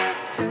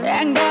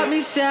and got me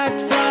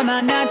sacked from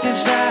my 9 to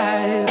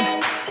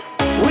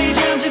 5. We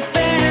jumped to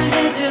fans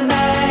into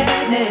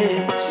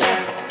madness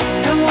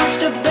and watched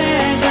the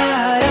band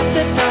light up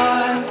the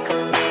dark.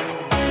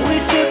 We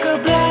took a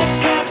black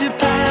cab to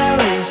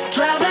Paris,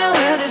 traveling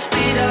with the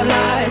speed of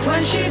light.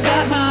 When she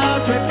got my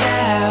heart ripped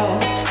out.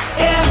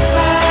 If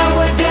I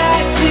would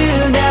die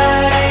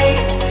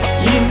tonight,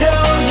 you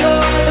know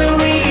you're the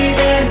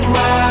reason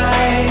why.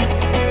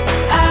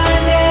 I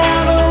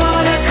never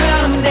wanna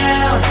come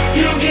down.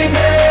 You give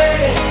me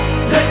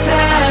the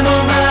time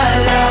of my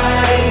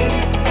life.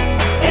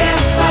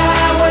 If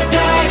I would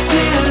die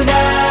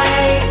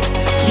tonight,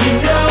 you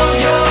know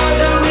you're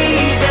the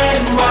reason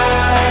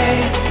why.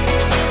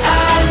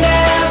 I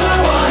never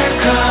wanna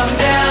come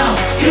down.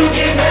 You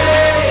give me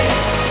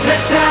the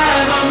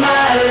time of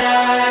my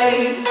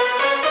life.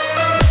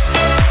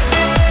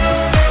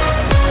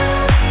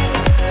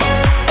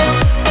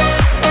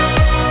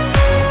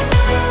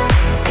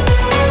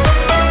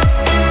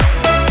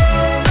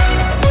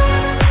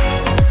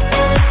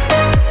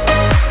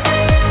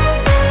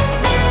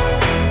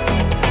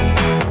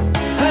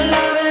 Her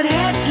loving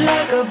hit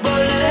like a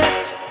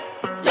bullet.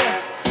 Yeah,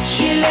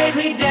 she laid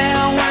me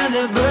down when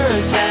the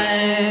birds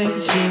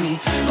sang to me.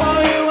 Oh,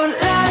 you won't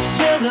last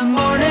till the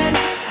morning.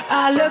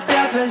 I looked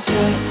up and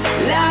said,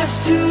 life's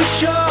too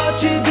short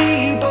to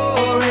be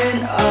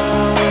boring.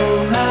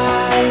 All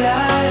my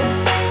life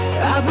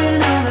I've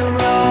been on the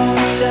wrong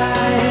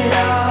side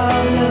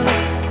of love.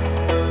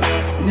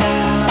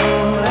 Now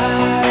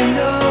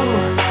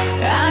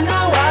I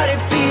know what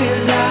it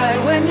feels like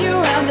when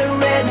you're on the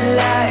red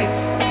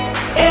lights.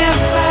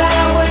 If I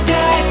would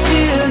die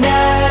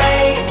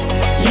tonight,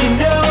 you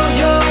know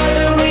you're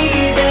the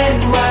reason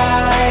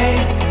why.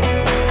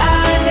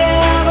 I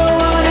never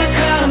wanna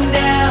come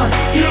down.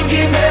 You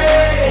give me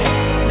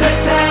the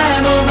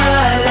time of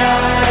my life.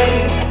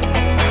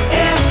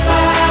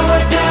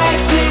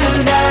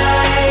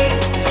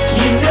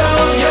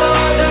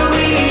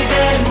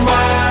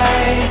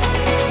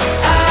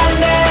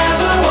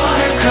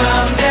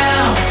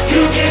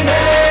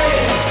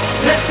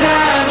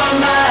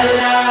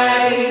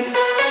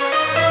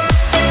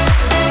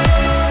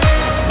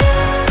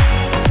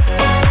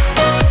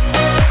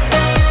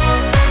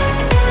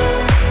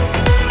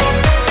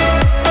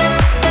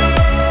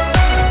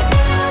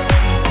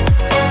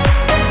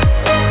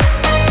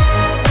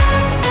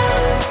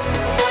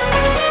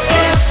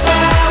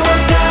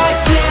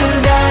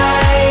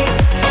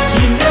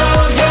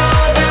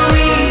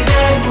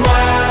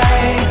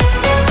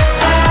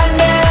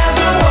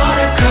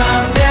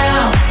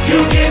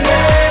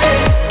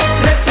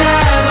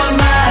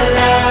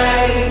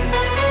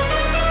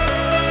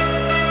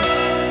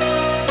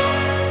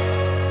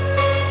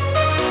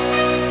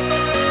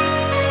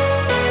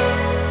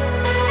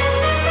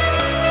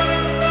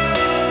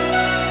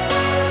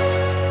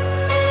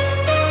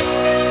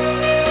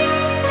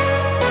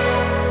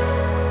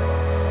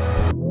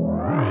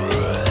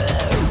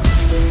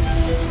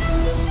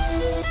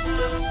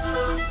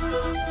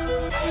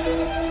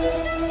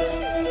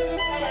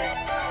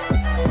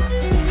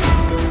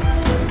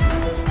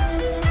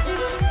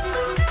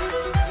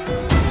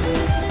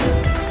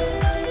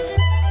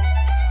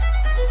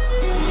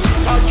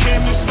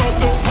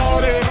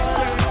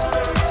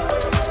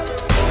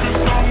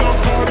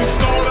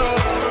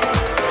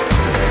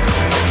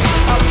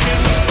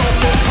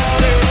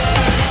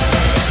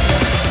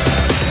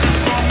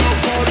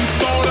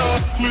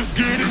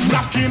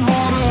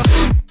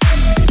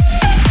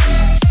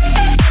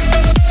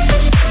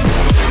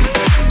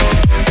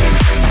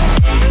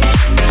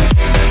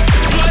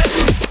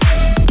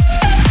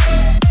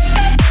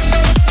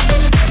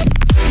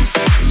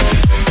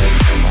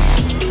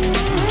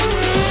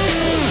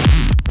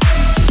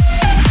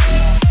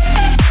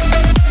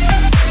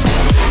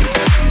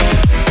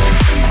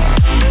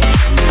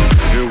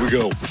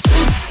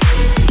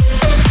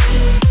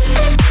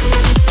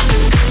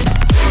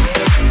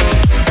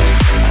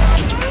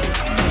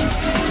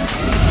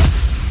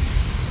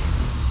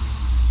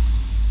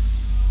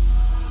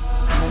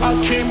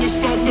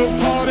 start the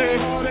party,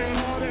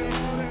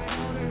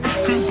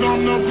 'cause I'm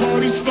the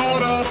party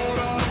starter.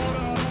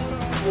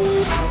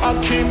 I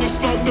came to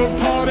start the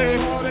party,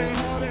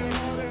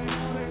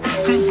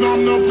 'cause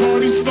I'm the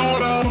party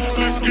starter.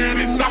 Let's get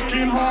it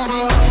knocking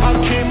harder. I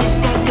came to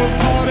start the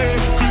party,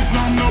 'cause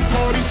I'm the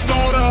party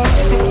starter.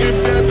 So if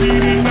that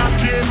beat is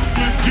knocking,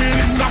 let's get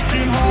it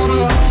knocking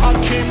harder. I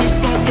came to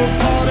start the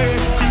party,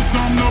 'cause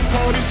I'm the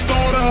party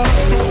starter.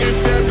 So if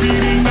that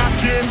beat is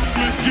knocking,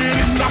 let's get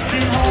it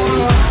knocking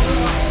harder.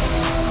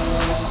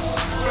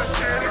 Let's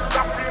get it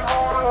knocking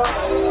harder.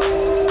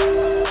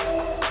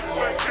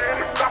 Let's get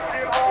it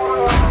knocking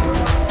harder.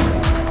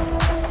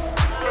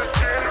 Let's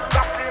get it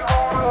knocking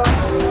harder.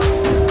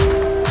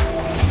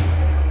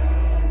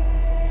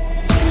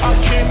 I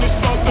came to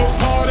start the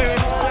party,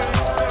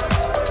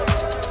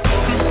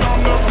 'cause I'm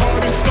the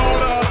party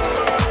starter.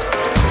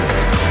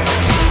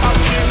 I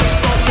came to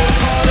start the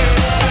party,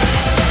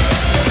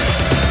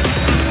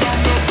 'cause I'm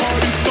the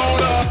party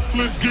starter.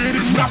 Let's get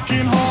it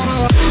knocking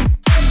harder.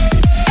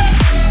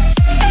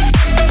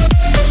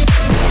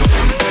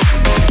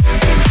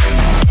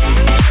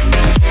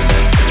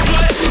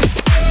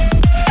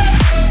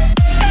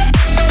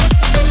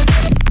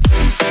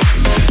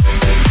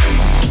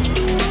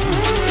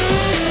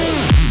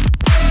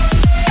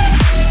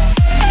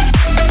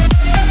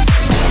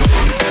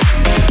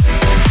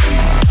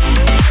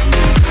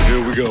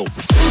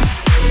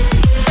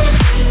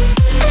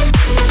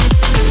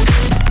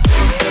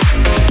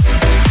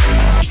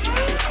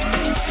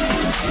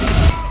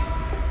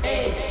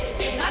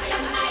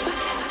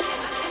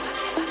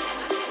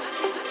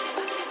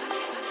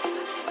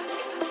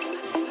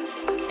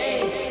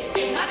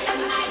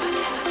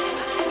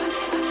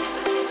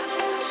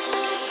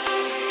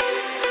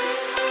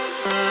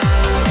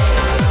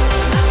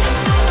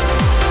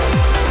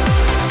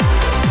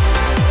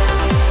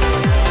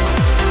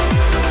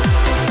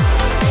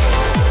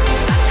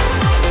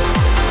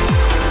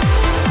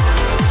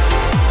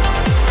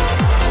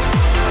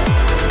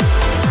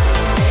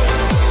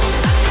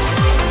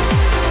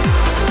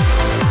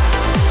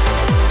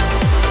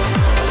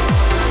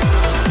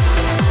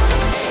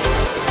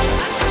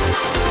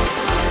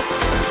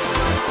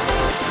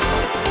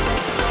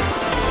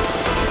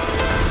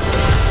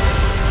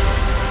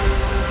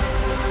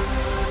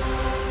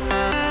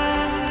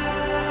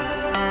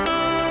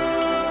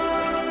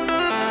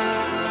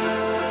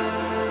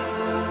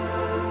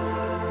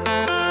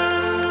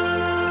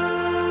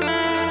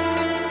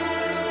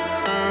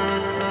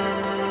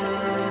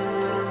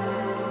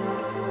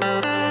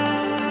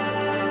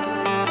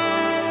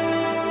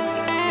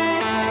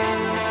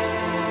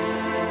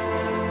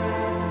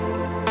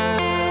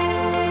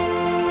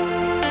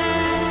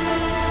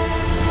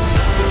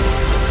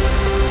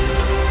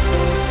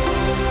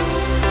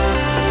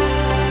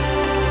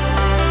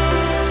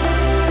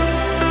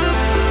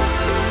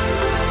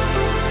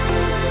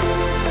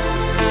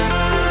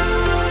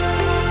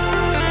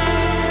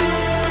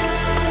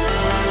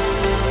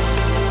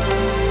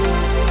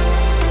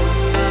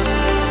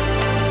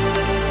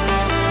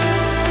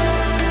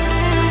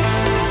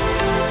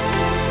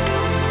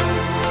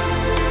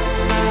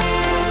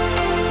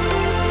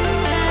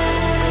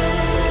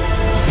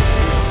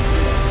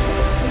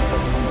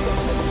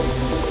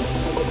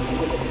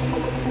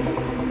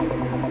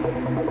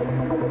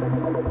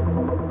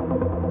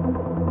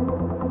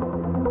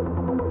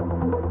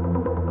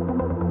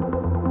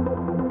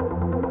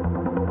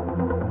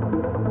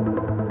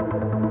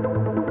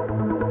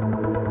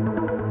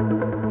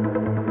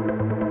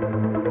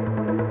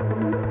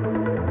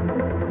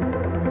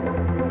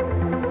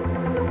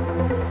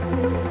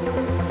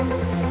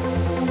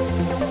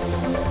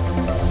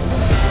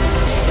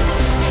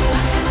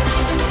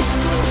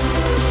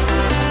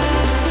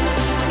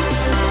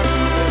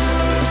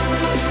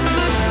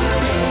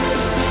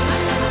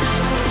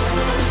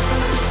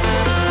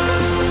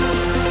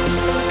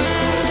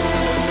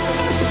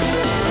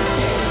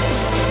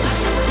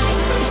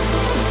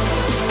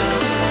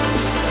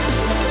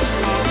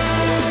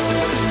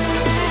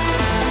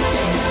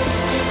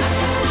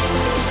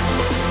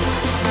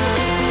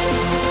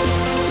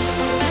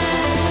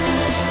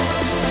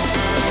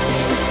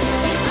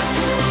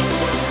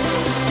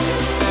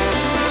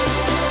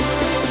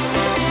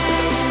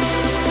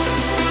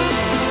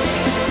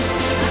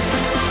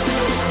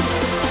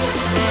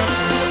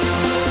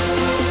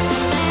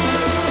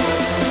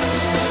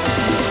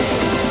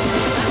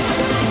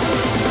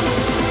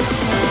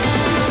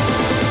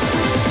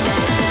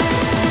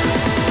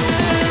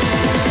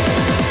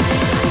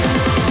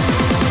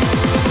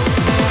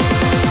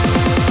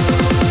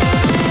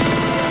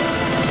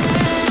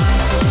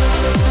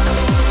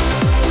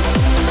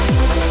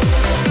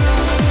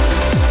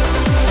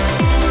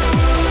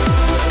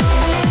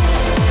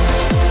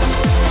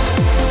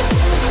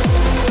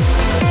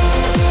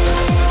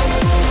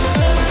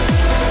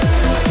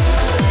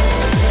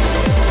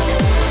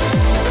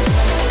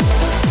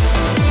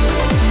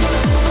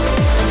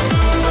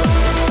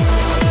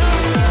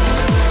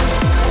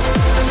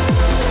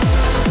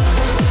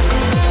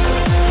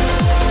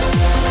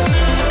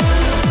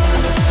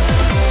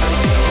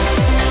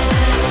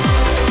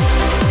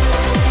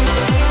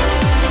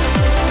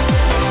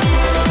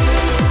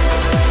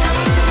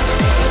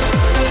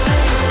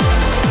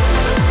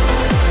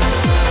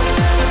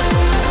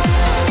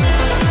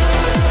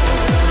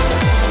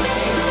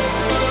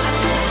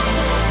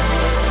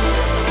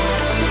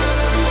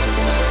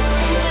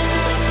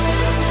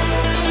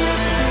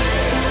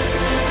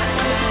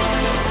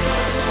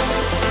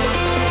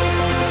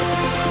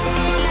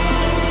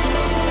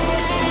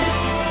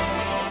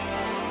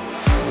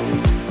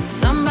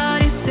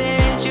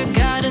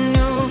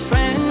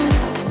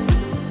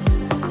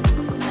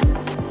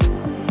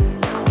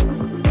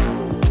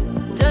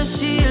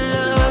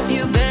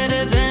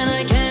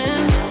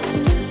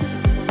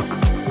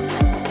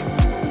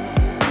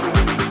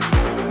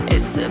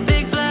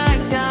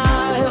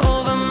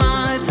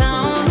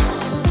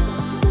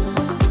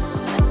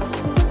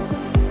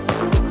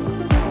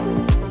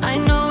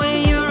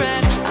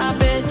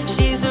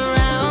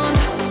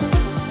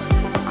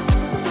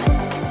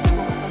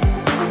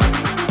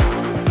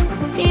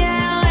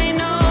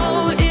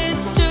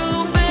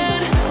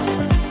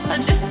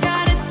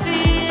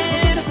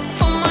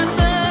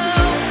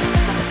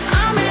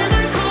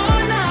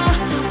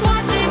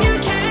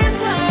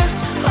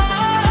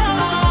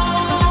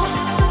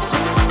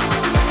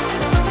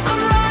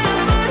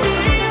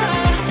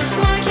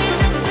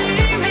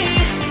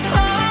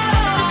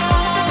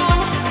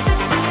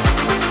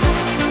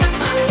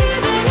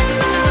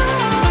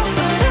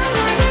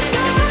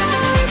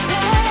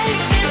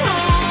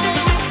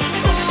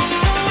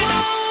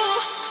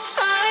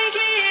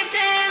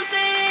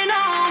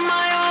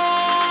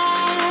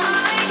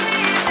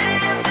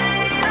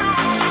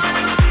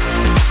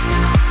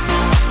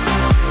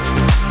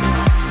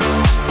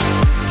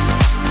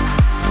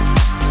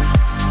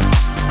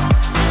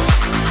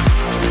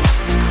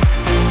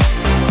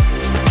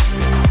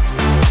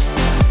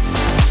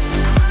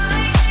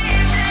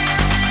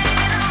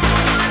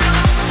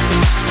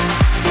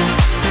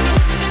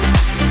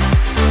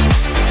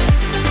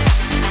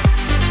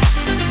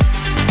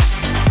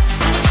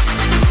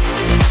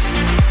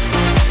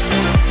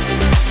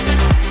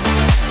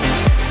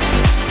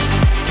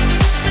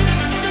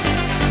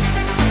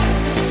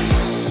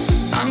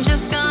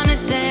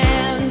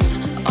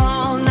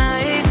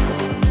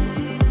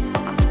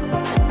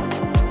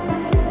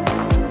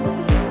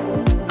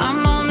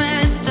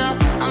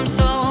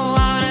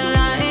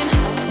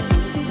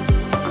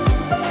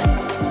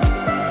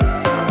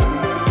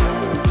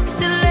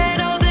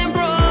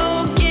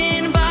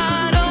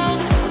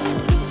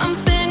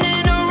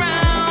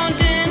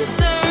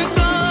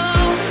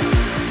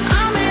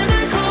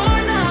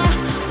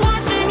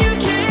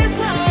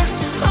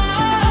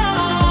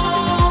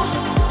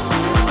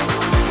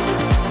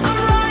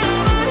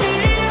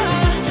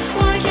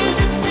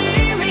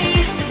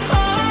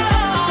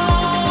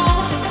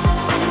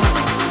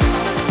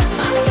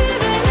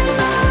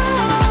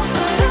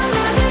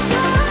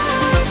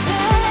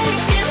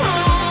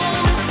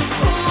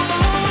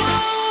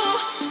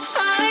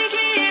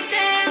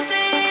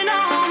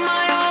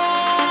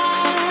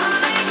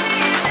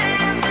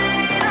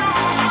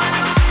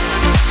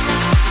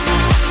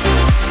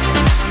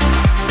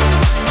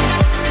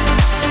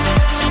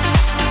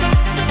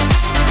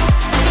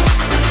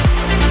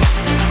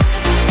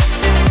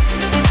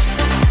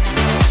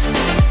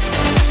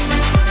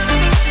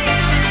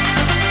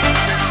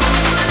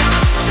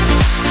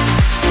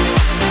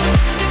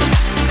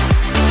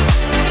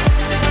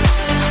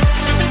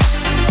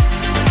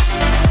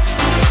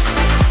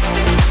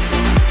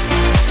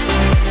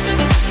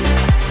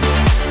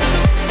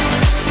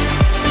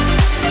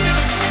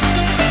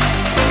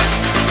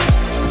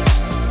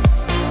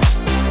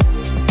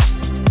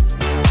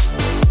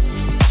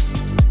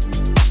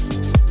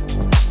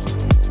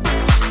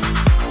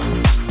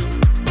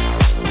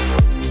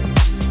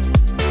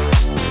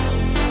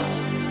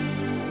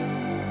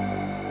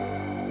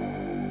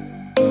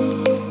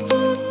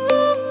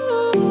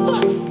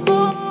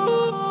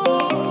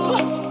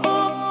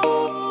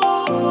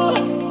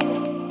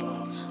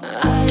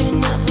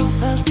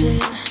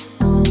 it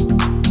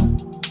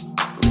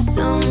with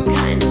some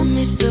kind of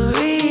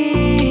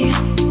mystery,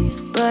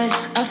 but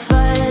I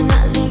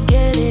finally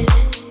get it.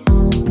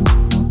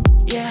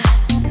 Yeah,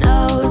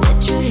 now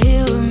that you're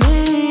here with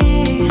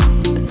me,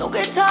 I don't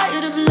get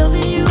tired of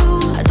loving you.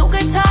 I don't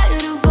get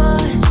tired of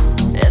us.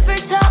 Every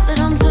time that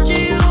I'm touching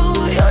you,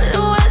 you're the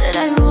one that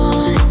I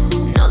want.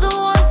 And all the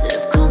ones that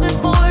have come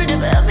before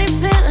never had me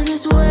feeling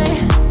this way.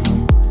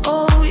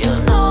 Oh, you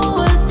know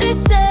what they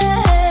say.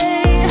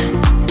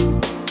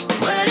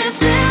 When it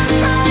feels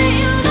right,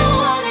 you know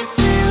what it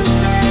feels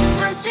like.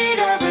 First seed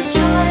of a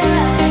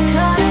joyride,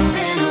 caught up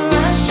in a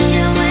rush.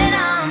 And when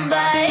I'm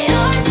by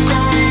your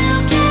side,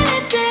 looking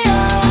into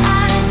your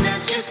eyes,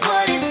 that's just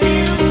what it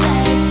feels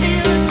like,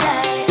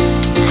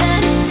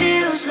 and it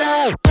feels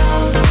like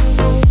love.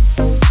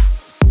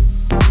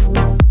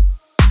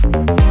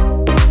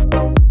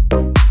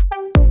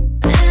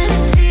 And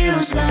it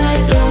feels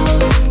like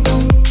love.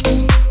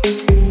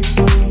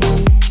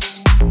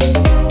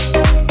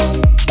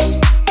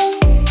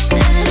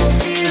 And it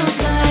feels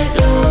like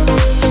love.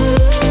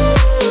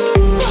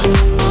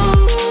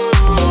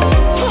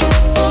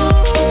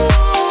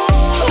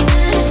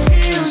 And it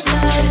feels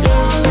like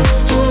love.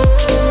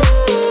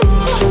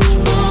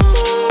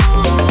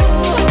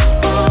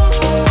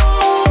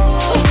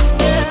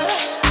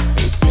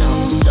 It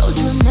sounds so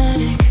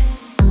dramatic,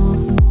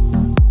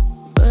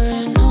 but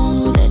I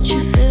know that you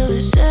feel the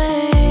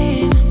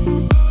same.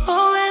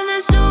 Oh, and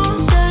there's no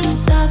sign of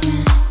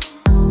stopping.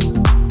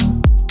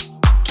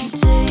 Keep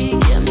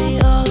taking me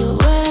all the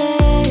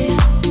way.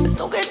 I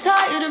don't get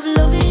tired of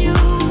loving you.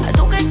 I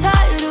don't get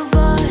tired of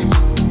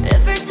us.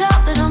 Every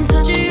time that I'm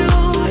touching you,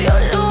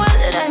 you're the one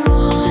that I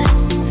want.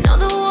 And all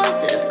the ones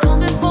that have come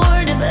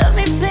before never had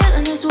me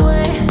feeling this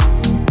way.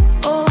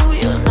 Oh,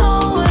 you know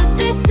what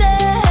they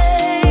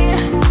say.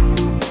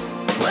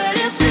 When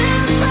it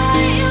feels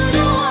right, you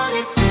know what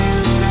it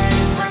feels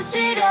like. First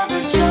seed of a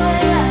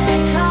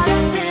joyride, caught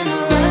up in a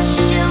rush.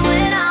 And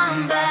when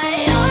I'm by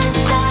your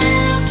side,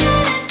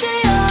 looking into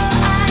your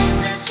eyes,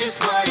 that's just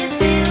what it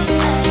feels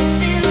like,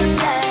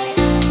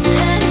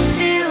 and it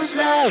feels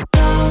like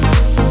love.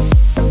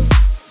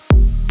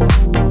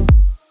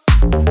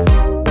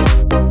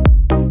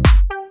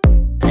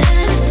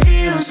 And it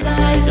feels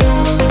like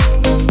love.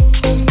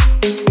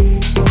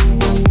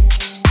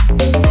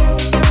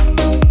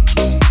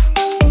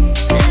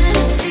 And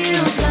it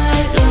feels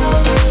like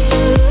love.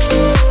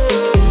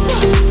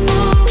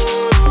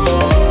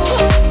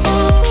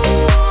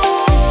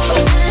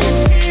 And it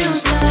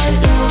feels like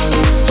love.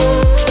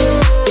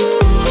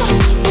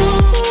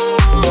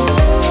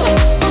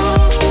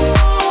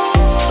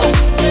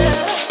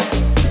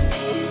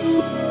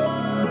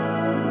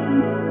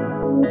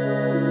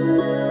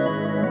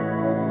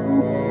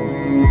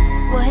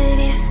 What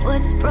if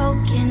what's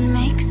broken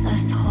makes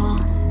us whole?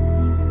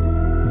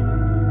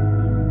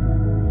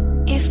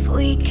 If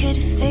we could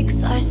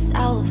fix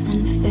ourselves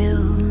and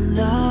fill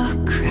the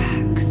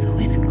cracks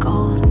with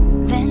gold,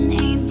 then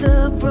ain't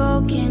the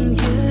broken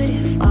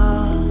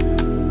beautiful?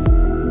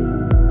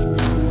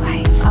 So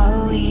why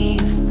are we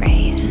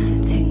afraid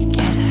to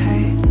get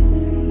hurt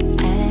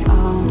at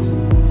all?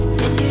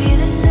 Did you hear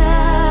the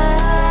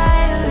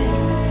sirens?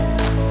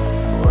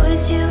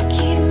 Would you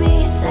keep me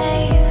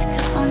safe?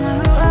 'Cause on the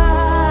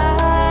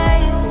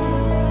horizon,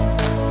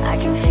 I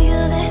can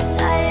feel the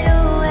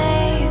tidal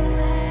wave.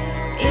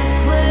 If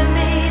we're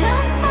made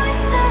of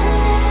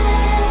porcelain,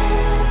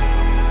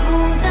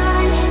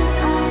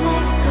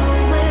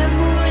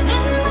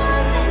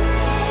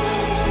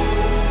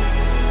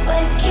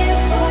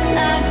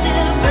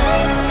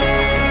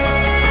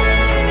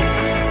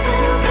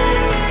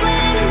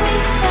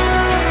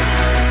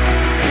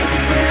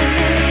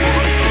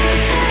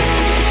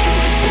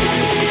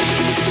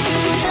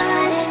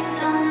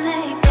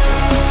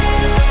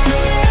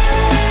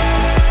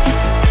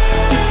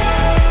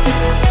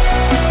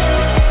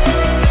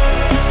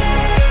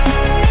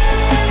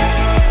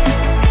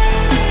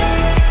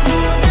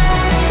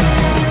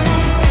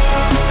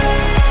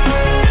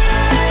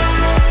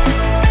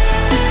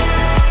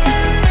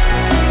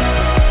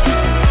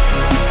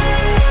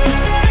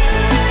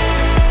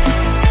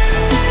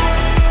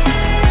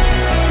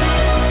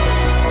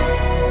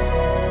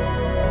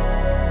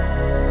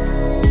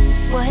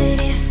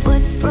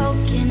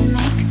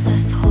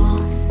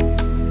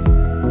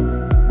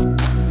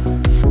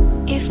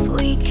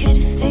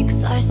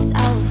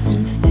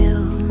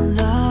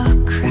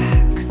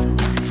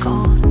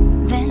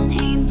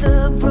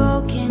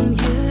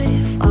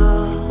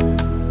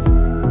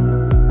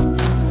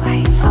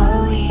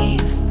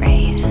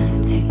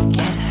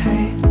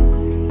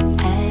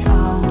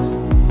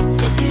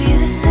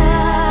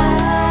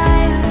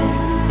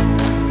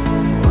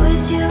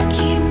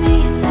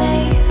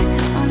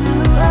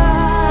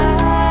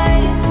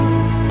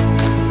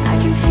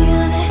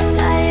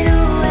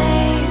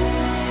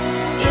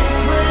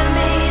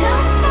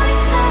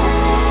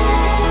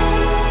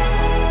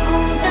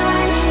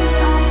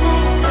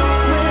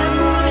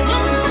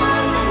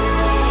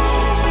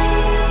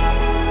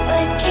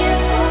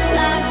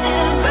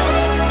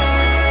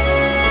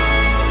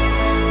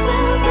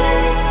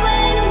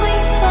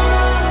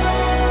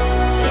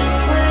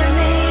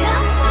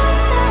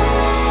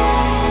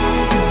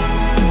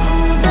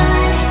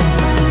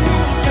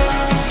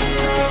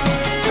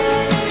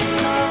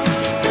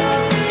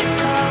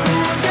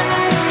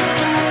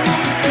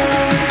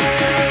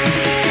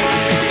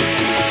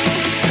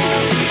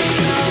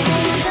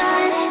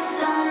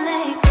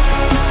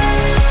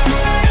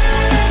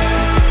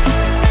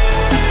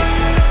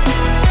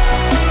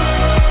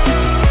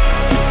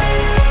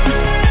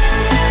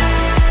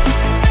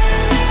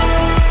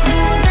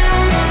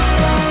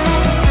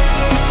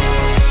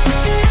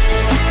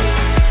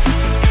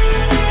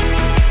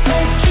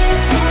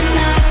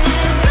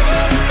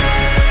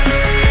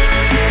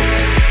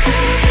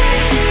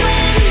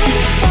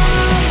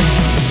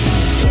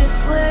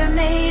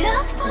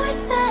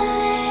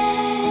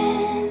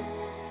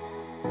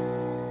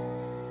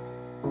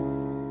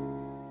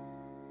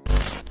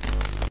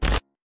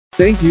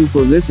 Thank you for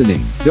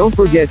listening. Don't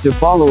forget to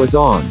follow us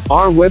on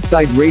our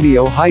website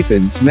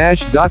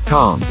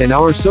radio-smash.com and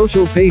our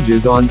social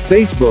pages on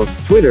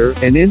Facebook, Twitter,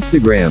 and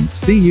Instagram.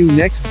 See you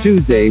next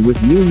Tuesday with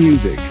new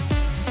music.